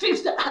 fix them,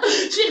 fix them,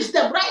 fix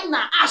them right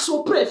now as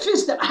we pray.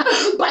 Fix them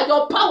by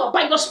your power,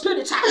 by your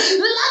spirit. Let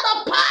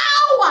the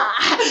power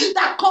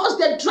that caused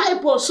the dry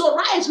bones to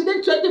rise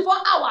within 24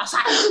 hours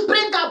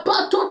bring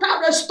about total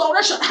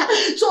restoration,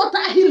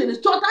 total healing,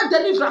 total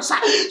deliverance,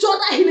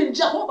 total healing,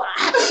 Jehovah,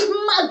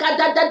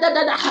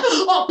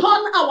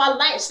 upon our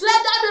lives.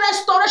 Let there be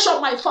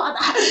restoration, my Father,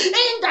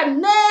 in the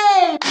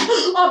name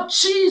of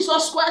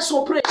Jesus Christ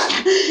we pray.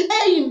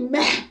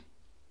 Amen.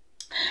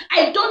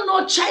 I don't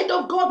know, child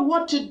of God,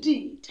 what you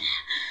did.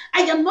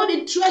 I am not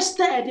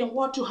interested in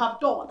what you have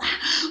done.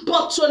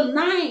 But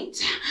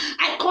tonight,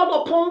 I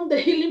call upon the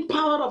healing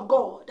power of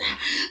God.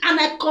 And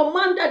I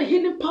command that the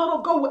healing power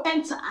of God will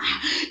enter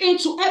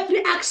into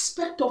every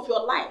aspect of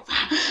your life.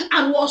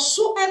 And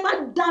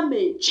whatsoever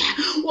damage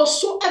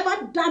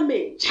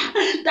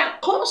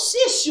that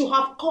causes you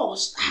have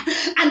caused,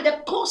 and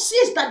the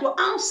causes that your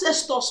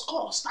ancestors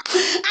caused, and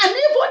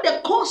even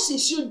the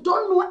causes you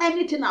don't know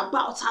anything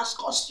about has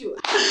caused you,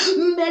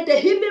 may the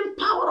healing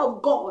power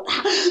of God,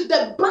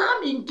 the balm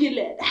in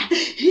Gilead,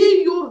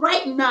 heal you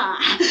right now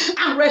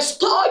and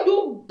restore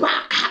you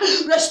back.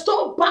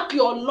 Restore back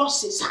your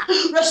losses.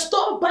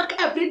 Restore back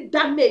every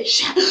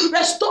damage.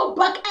 Restore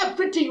back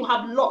everything you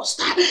have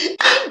lost.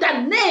 In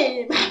the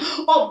name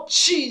of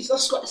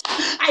Jesus Christ,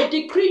 I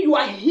decree you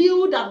are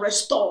healed and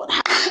restored.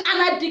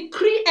 And I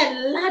decree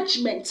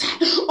enlargement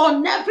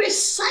on every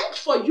side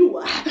for you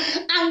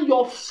and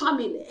your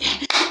family.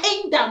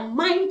 In the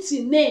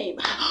mighty name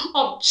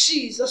of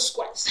Jesus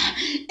Christ.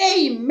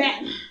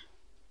 Amen.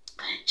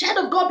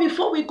 Child of God,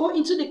 before we go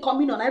into the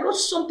communion, I wrote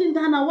something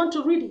down. I want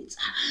to read it.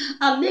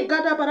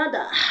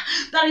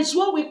 That is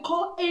what we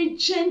call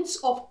agents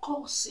of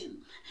causing.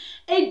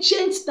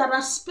 Agents that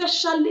are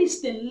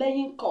specialists in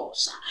laying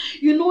curse.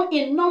 You know,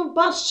 in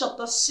Numbers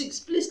chapter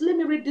 6, please let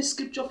me read this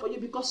scripture for you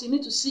because you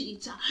need to see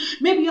it.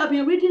 Maybe you have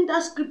been reading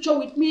that scripture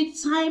with me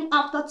time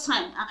after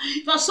time.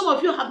 But some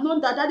of you have known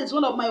that that is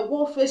one of my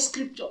warfare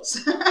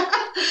scriptures.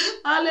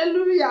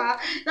 Hallelujah.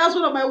 That's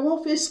one of my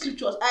warfare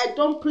scriptures. I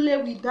don't play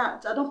with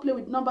that. I don't play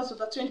with Numbers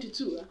chapter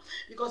 22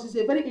 because it's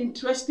a very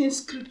interesting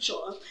scripture.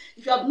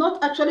 If you have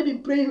not actually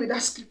been praying with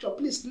that scripture,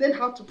 please learn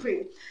how to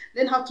pray.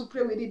 Learn how to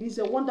pray with it. It's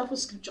a wonderful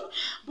scripture.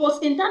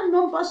 But in that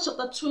Numbers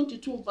chapter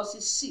 22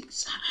 verses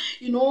 6,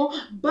 you know,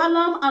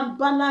 Balaam and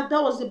Balak,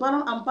 that was the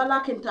Balaam and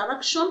Balak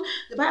interaction.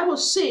 The Bible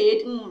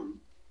said,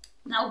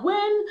 now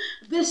when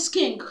this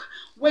king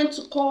went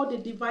to call the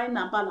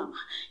diviner Balaam,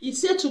 he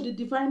said to the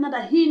diviner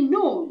that he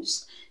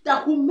knows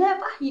that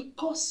whomever he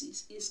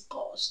curses is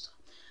cursed,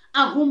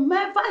 and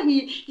whomever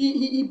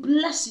he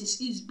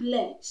blesses is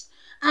blessed.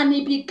 And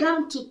he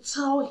began to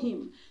tell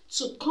him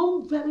to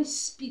come very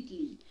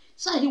speedily,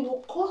 so he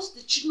will curse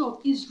the children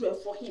of Israel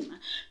for him,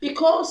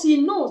 because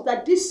he knows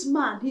that this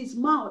man, his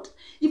mouth,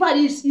 in fact,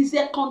 is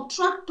a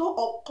contractor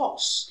of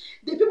curse.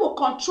 The people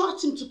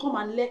contract him to come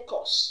and lay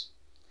curse.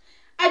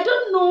 I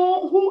don't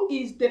know who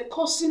is the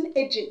cursing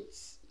agent.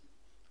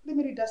 Let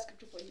me read that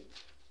scripture for you.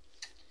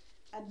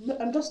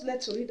 I'm just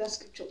led to read that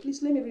scripture.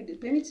 Please let me read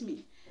it. Permit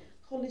me.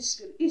 Holy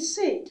Spirit. It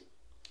said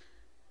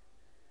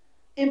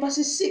in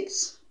verses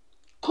 6,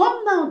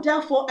 come now,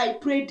 therefore, I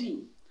pray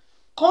thee,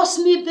 curse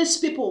me these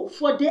people,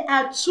 for they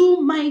are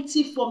too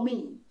mighty for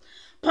me.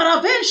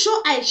 Peradventure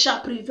I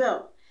shall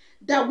prevail,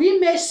 that we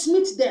may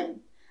smite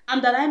them,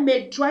 and that I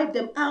may drive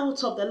them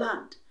out of the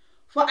land.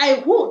 For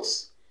I would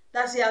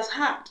that he has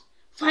heard,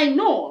 for I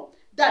know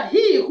that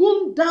he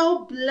whom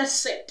thou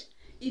blessed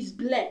is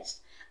blessed,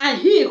 and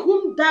he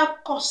whom thou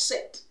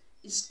cursed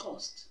is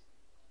cursed.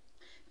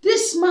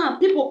 This man,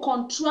 people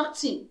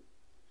contract him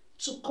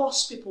to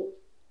curse people.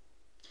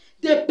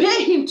 They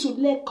pay him to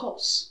lay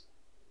curse.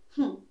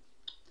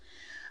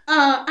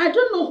 I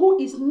don't know who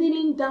is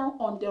kneeling down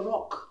on the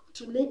rock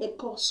to lay a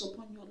curse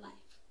upon your life.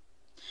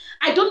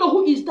 I don't know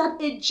who is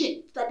that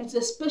agent that is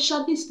a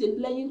specialist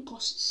in laying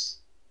curses,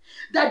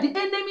 that the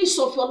enemies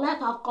of your life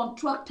have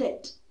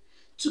contracted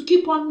to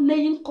keep on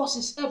laying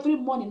curses every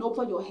morning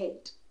over your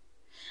head.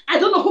 I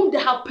don't know whom they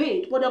have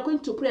paid, but they're going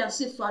to pray and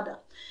say, Father,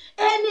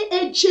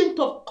 any agent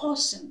of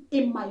cursing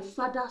in my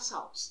father's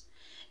house,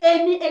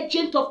 any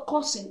agent of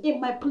cursing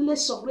in my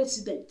place of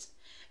residence,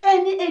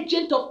 any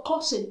agent of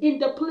cursing in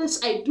the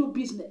place I do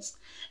business,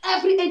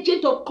 every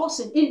agent of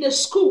cursing in the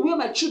school where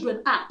my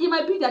children are, it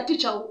might be their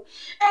teacher,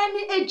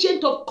 any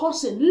agent of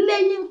cursing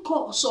laying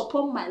curse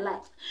upon my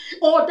life,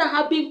 or that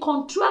have been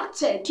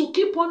contracted to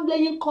keep on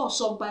laying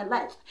curse on my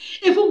life,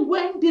 even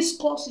when this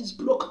curse is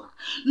broken,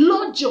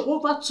 Lord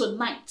Jehovah,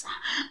 tonight,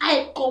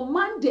 I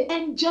command the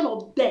angel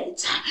of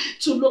death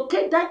to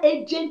locate that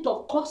agent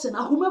of cursing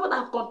and whomever that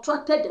have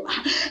contracted them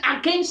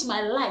against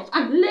my life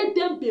and let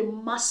them be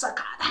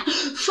massacred.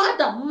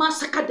 Father,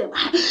 massacre them.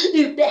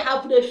 If they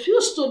have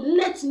refused to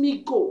let me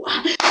go,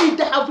 if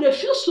they have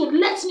refused to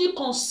let me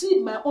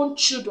conceive my own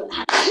children,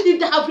 if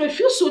they have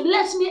refused to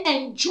let me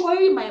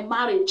enjoy my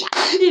marriage,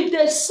 if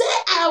they say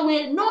I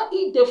will not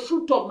eat the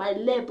fruit of my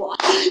labor,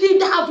 if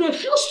they have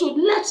refused to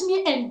let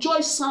me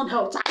enjoy sound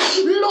health,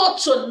 Lord,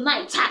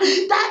 tonight,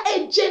 that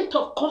agent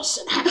of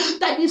cursing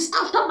that is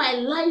after my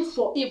life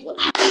for evil,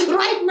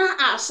 right now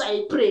as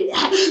I pray,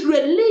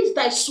 release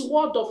thy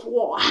sword of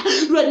war,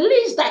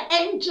 release thy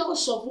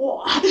angels of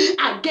war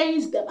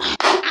against them,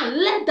 and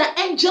let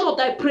the angel of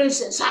thy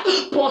presence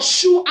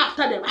pursue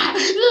after them.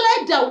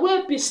 Let their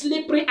way be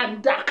slippery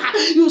and dark.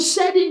 You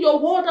said in your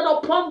word that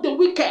upon the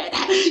wicked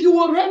you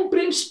will rain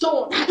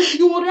brimstone,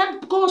 you will rain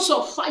coals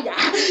of fire.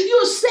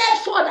 You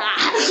said, Father,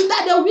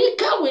 that the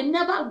wicked will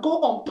never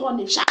go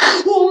unpunished.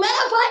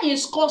 Whomever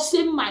is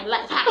causing my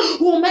life,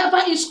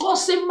 whomever is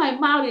causing my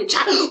marriage,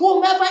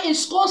 whomever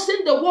is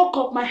causing the work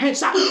of my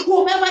hands,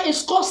 whomever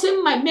is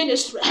causing my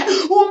ministry,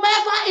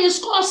 whomever is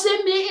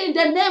causing me in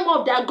the name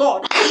of their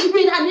God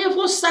with an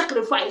evil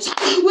sacrifice,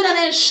 with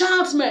an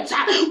enchantment,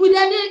 with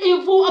any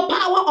evil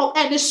power of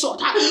any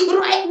sort,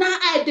 right now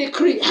I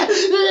decree,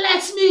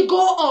 let me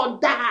go or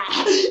die.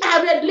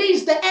 I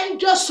release the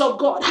angels of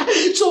God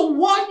to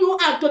warn you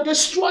and to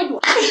destroy you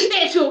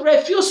if you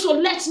refuse to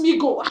let me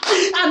go.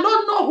 I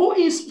don't know who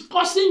is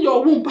causing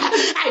your womb.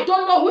 I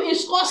don't know who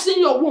is causing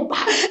your womb.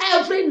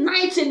 Every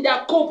night in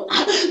their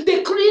covenant,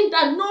 decreeing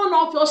that none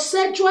of your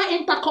sexual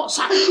intercourse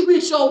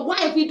with your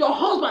wife, with your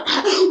husband,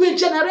 will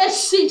generate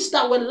seeds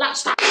that will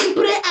last.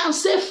 Pray and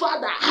say,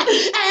 Father,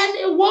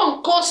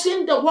 anyone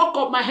causing the work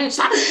of my hands,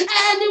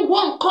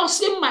 anyone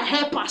causing my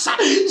helpers,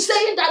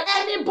 saying that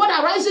anybody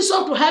that rises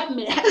up to help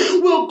me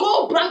will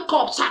go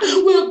bankrupt,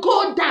 will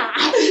go down.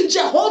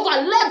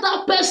 Jehovah, let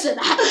that person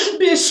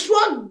be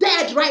struck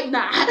dead right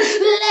now.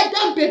 Let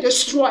them be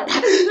destroyed.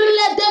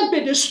 Let them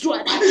be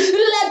destroyed.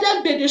 Let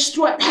them be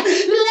destroyed.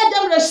 Let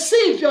them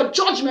receive your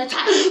judgment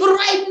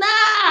right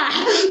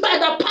now by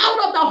the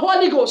power of the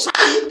Holy Ghost.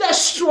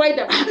 Destroy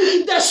them.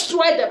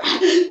 Destroy them.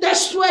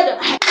 Destroy them.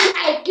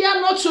 I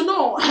care not to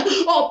know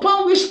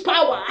upon which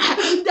power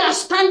they are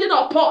standing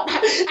upon.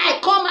 I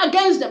come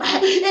against them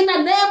in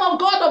the name of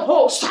God of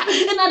hosts,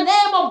 in the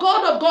name of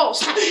God of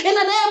gods, in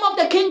the name of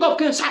the King of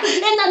Kings,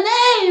 in the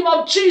name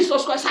of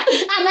Jesus Christ.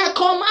 And I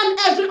command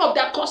every of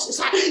their curses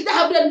that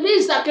have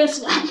released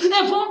against me,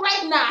 even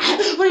right now,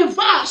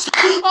 reverse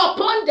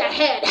upon their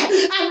head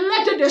and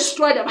let it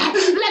destroy them.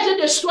 Let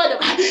it destroy them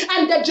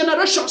and their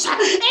generations in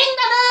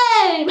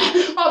the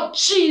name of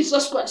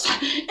Jesus Christ.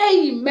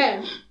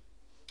 Amen.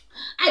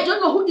 I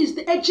don't know who is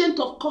the agent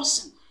of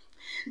cursing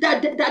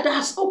that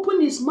has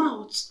opened his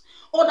mouth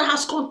or that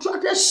has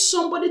contracted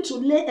somebody to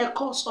lay a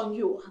curse on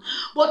you.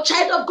 But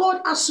child of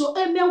God, as your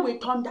amen will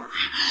thunder,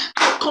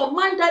 I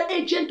command that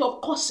agent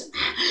of cursing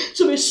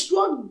to be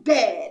struck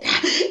dead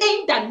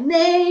in the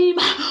name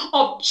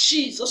of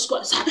Jesus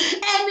Christ.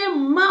 Any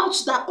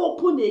mouth that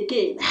open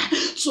again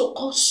to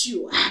curse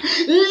you,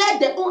 let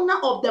the owner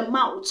of the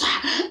mouth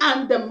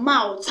and the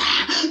mouth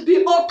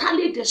be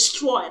utterly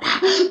destroyed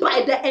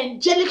by the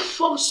angelic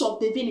force of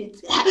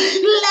divinity.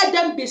 Let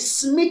them be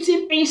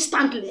smitten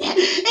instantly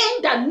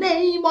in the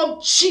name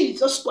of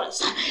Jesus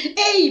Christ.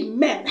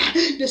 Amen.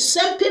 The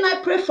same thing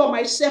I pray for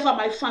myself and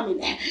my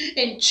family.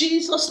 In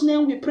Jesus'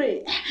 name we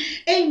pray.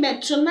 Amen.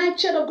 Tonight,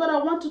 child of God,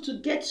 I want you to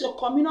get your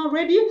communion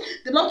ready.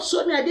 The Lord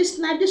told me that this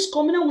night, this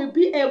communion will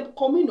be a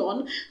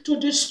communion to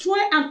destroy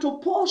and to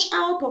push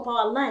out of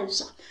our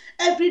lives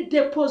every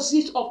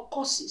deposit of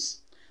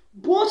curses,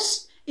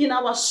 both in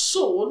our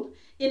soul,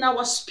 in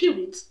our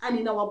spirit, and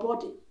in our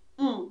body.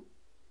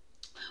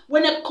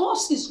 When a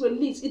curse is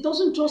released, it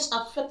doesn't just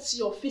affect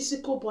your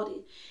physical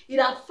body. It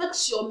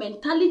affects your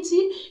mentality.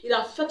 It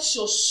affects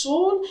your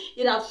soul.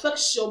 It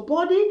affects your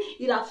body.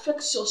 It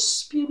affects your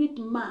spirit,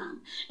 man.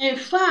 In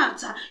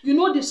fact, you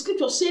know the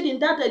scripture said in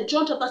that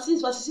John chapter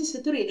 6 verse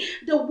 63,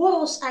 the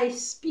words I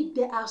speak,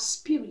 they are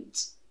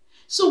spirit.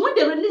 So when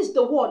they release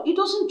the word, it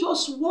doesn't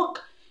just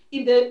work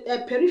in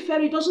the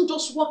periphery. It doesn't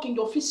just work in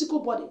your physical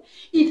body.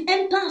 It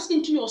enters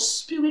into your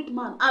spirit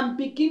man and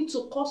begins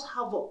to cause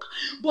havoc.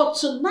 But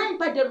tonight,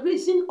 by the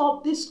reason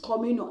of this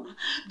communion,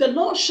 the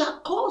Lord shall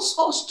cause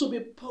us to be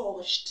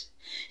purged.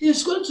 He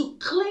is going to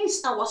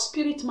cleanse our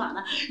spirit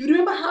man. You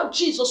remember how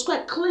Jesus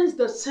Christ cleansed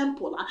the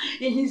temple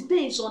in his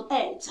days on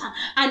earth,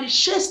 and he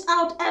chased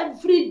out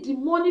every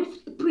demonic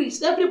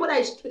priest,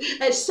 everybody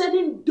is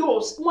selling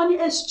those money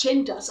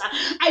exchangers.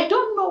 I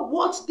don't know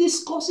what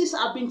these courses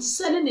have been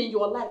selling in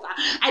your life.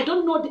 I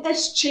don't know the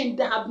exchange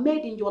they have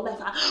made in your life.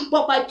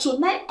 But by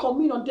tonight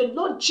communion, the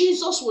Lord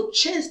Jesus will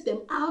chase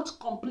them out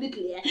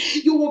completely.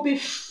 You will be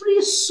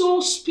free,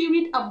 soul,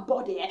 spirit, and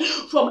body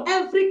from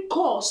every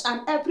cause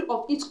and every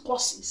of its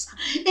causes.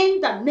 In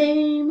the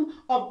name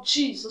of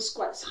Jesus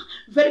Christ.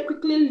 Very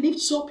quickly,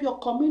 lift up your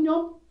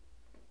communion.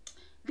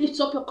 Lift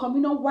up your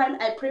communion while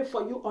I pray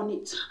for you on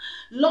it.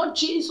 Lord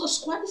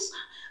Jesus Christ,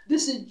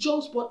 this is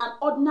just but an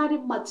ordinary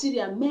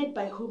material made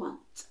by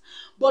humans.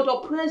 But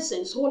your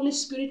presence, Holy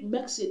Spirit,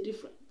 makes a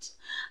difference.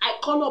 I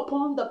call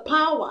upon the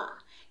power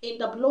in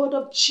the blood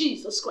of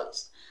Jesus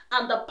Christ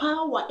and the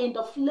power in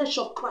the flesh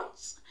of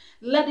Christ.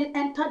 Let it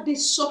enter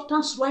this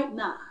substance right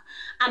now.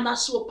 And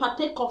as we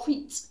partake of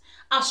it,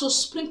 as we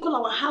sprinkle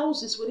our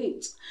houses with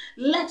it,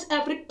 let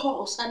every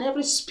cause and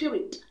every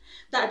spirit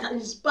that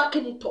is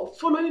backing it up,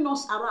 following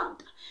us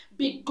around,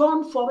 be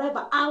gone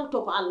forever out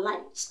of our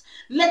lives.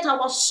 Let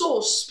our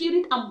soul,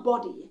 spirit, and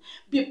body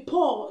be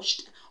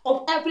purged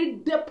of every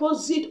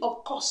deposit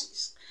of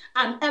causes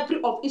and every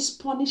of its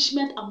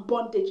punishment and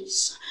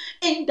bondages.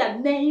 In the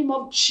name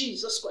of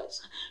Jesus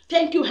Christ.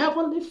 Thank you,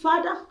 Heavenly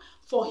Father,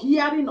 for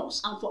hearing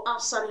us and for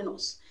answering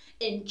us.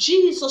 In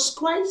Jesus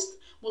Christ's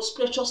most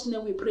precious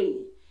name we pray.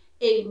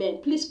 Amen.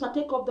 Please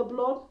partake of the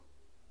blood.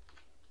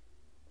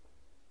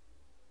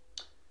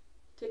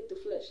 Take the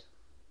flesh.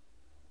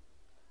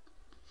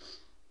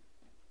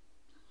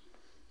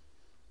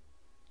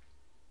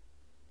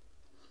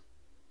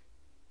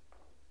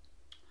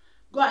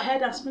 Go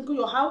ahead and sprinkle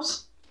your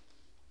house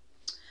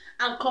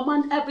and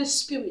command every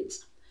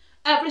spirit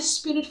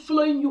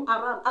flowing you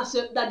around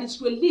that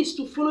is released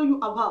to follow you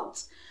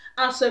about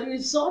as a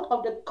result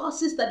of the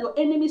curses that your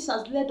enemies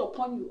has laid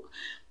upon you.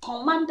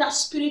 Command that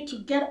spirit to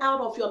get out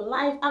of your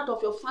life, out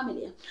of your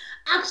family.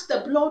 Ask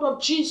the blood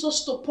of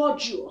Jesus to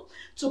purge you,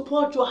 to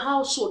purge your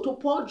household, to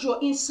purge your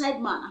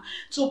inside man,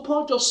 to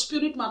purge your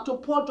spirit man, to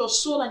purge your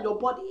soul and your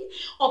body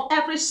of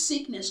every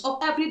sickness, of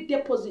every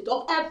deposit,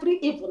 of every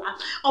evil,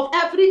 of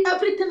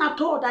everything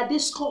at all that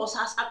this cause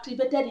has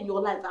activated in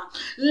your life.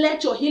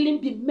 Let your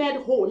healing be made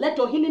whole. Let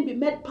your healing be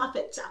made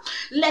perfect.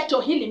 Let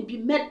your healing be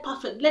made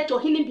perfect. Let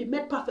your healing be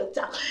made perfect.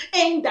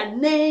 In the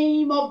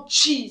name of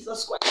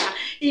Jesus Christ.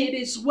 It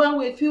is well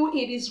with you.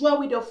 It is well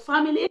with your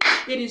family.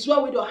 It is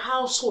well with your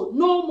household.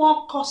 No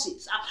more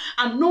curses.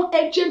 And no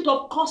agent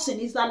of cursing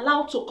is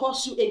allowed to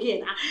curse you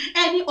again.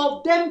 Any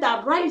of them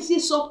that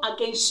rises up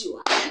against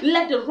you,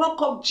 let the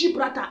rock of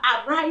Gibraltar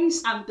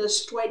arise and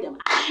destroy them.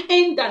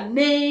 In the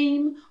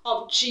name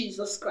of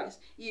Jesus Christ.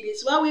 It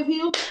is well with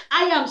you.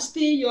 I am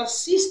still your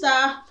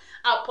sister,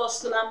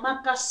 Apostle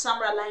Amaka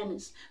Samra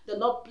Linus. The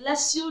Lord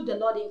bless you. The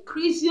Lord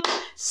increase you.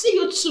 See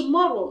you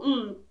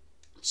tomorrow.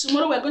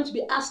 Tomorrow we're going to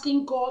be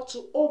asking God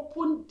to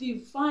open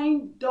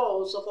divine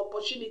doors of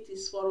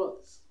opportunities for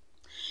us.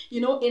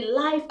 You know, in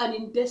life and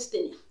in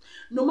destiny.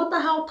 No matter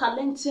how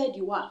talented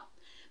you are,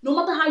 no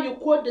matter how you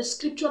quote the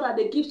scripture that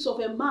the gifts of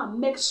a man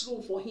makes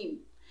room for him.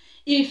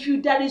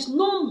 If there is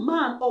no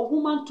man or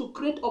woman to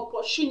create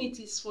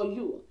opportunities for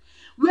you,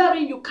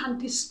 wherein you can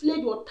display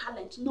your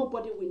talent,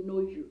 nobody will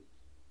know you.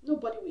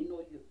 Nobody will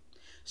know you.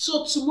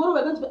 So tomorrow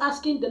we're going to be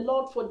asking the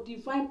Lord for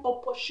divine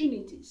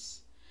opportunities.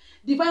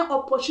 Divine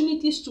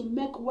opportunities to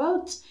make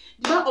wealth,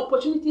 divine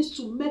opportunities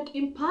to make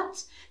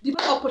impact,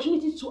 divine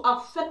opportunities to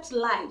affect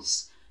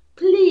lives.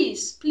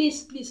 Please,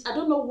 please, please, I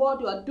don't know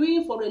what you are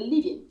doing for a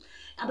living.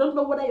 I don't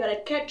know whether you are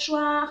a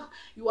caterer,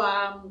 you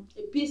are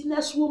a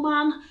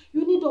businesswoman.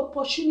 You need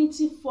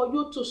opportunity for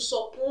you to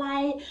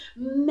supply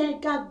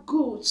mega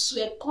goods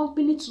to a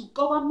company, to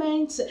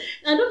government.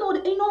 I don't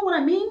know, you know what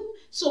I mean?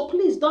 So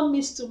please don't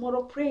miss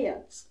tomorrow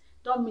prayers.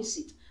 Don't miss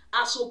it.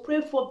 As we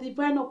pray for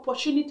divine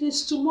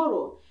opportunities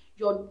tomorrow,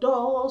 your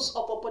doors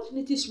of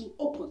opportunities will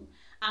open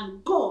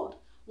and God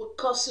will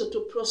cause you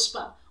to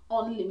prosper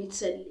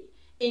unlimitedly.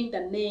 In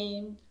the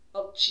name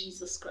of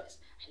Jesus Christ.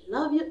 I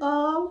love you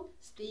all.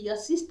 Stay your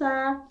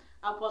sister,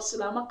 Apostle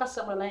Amaka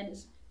Samra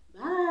Linus.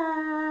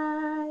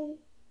 Bye.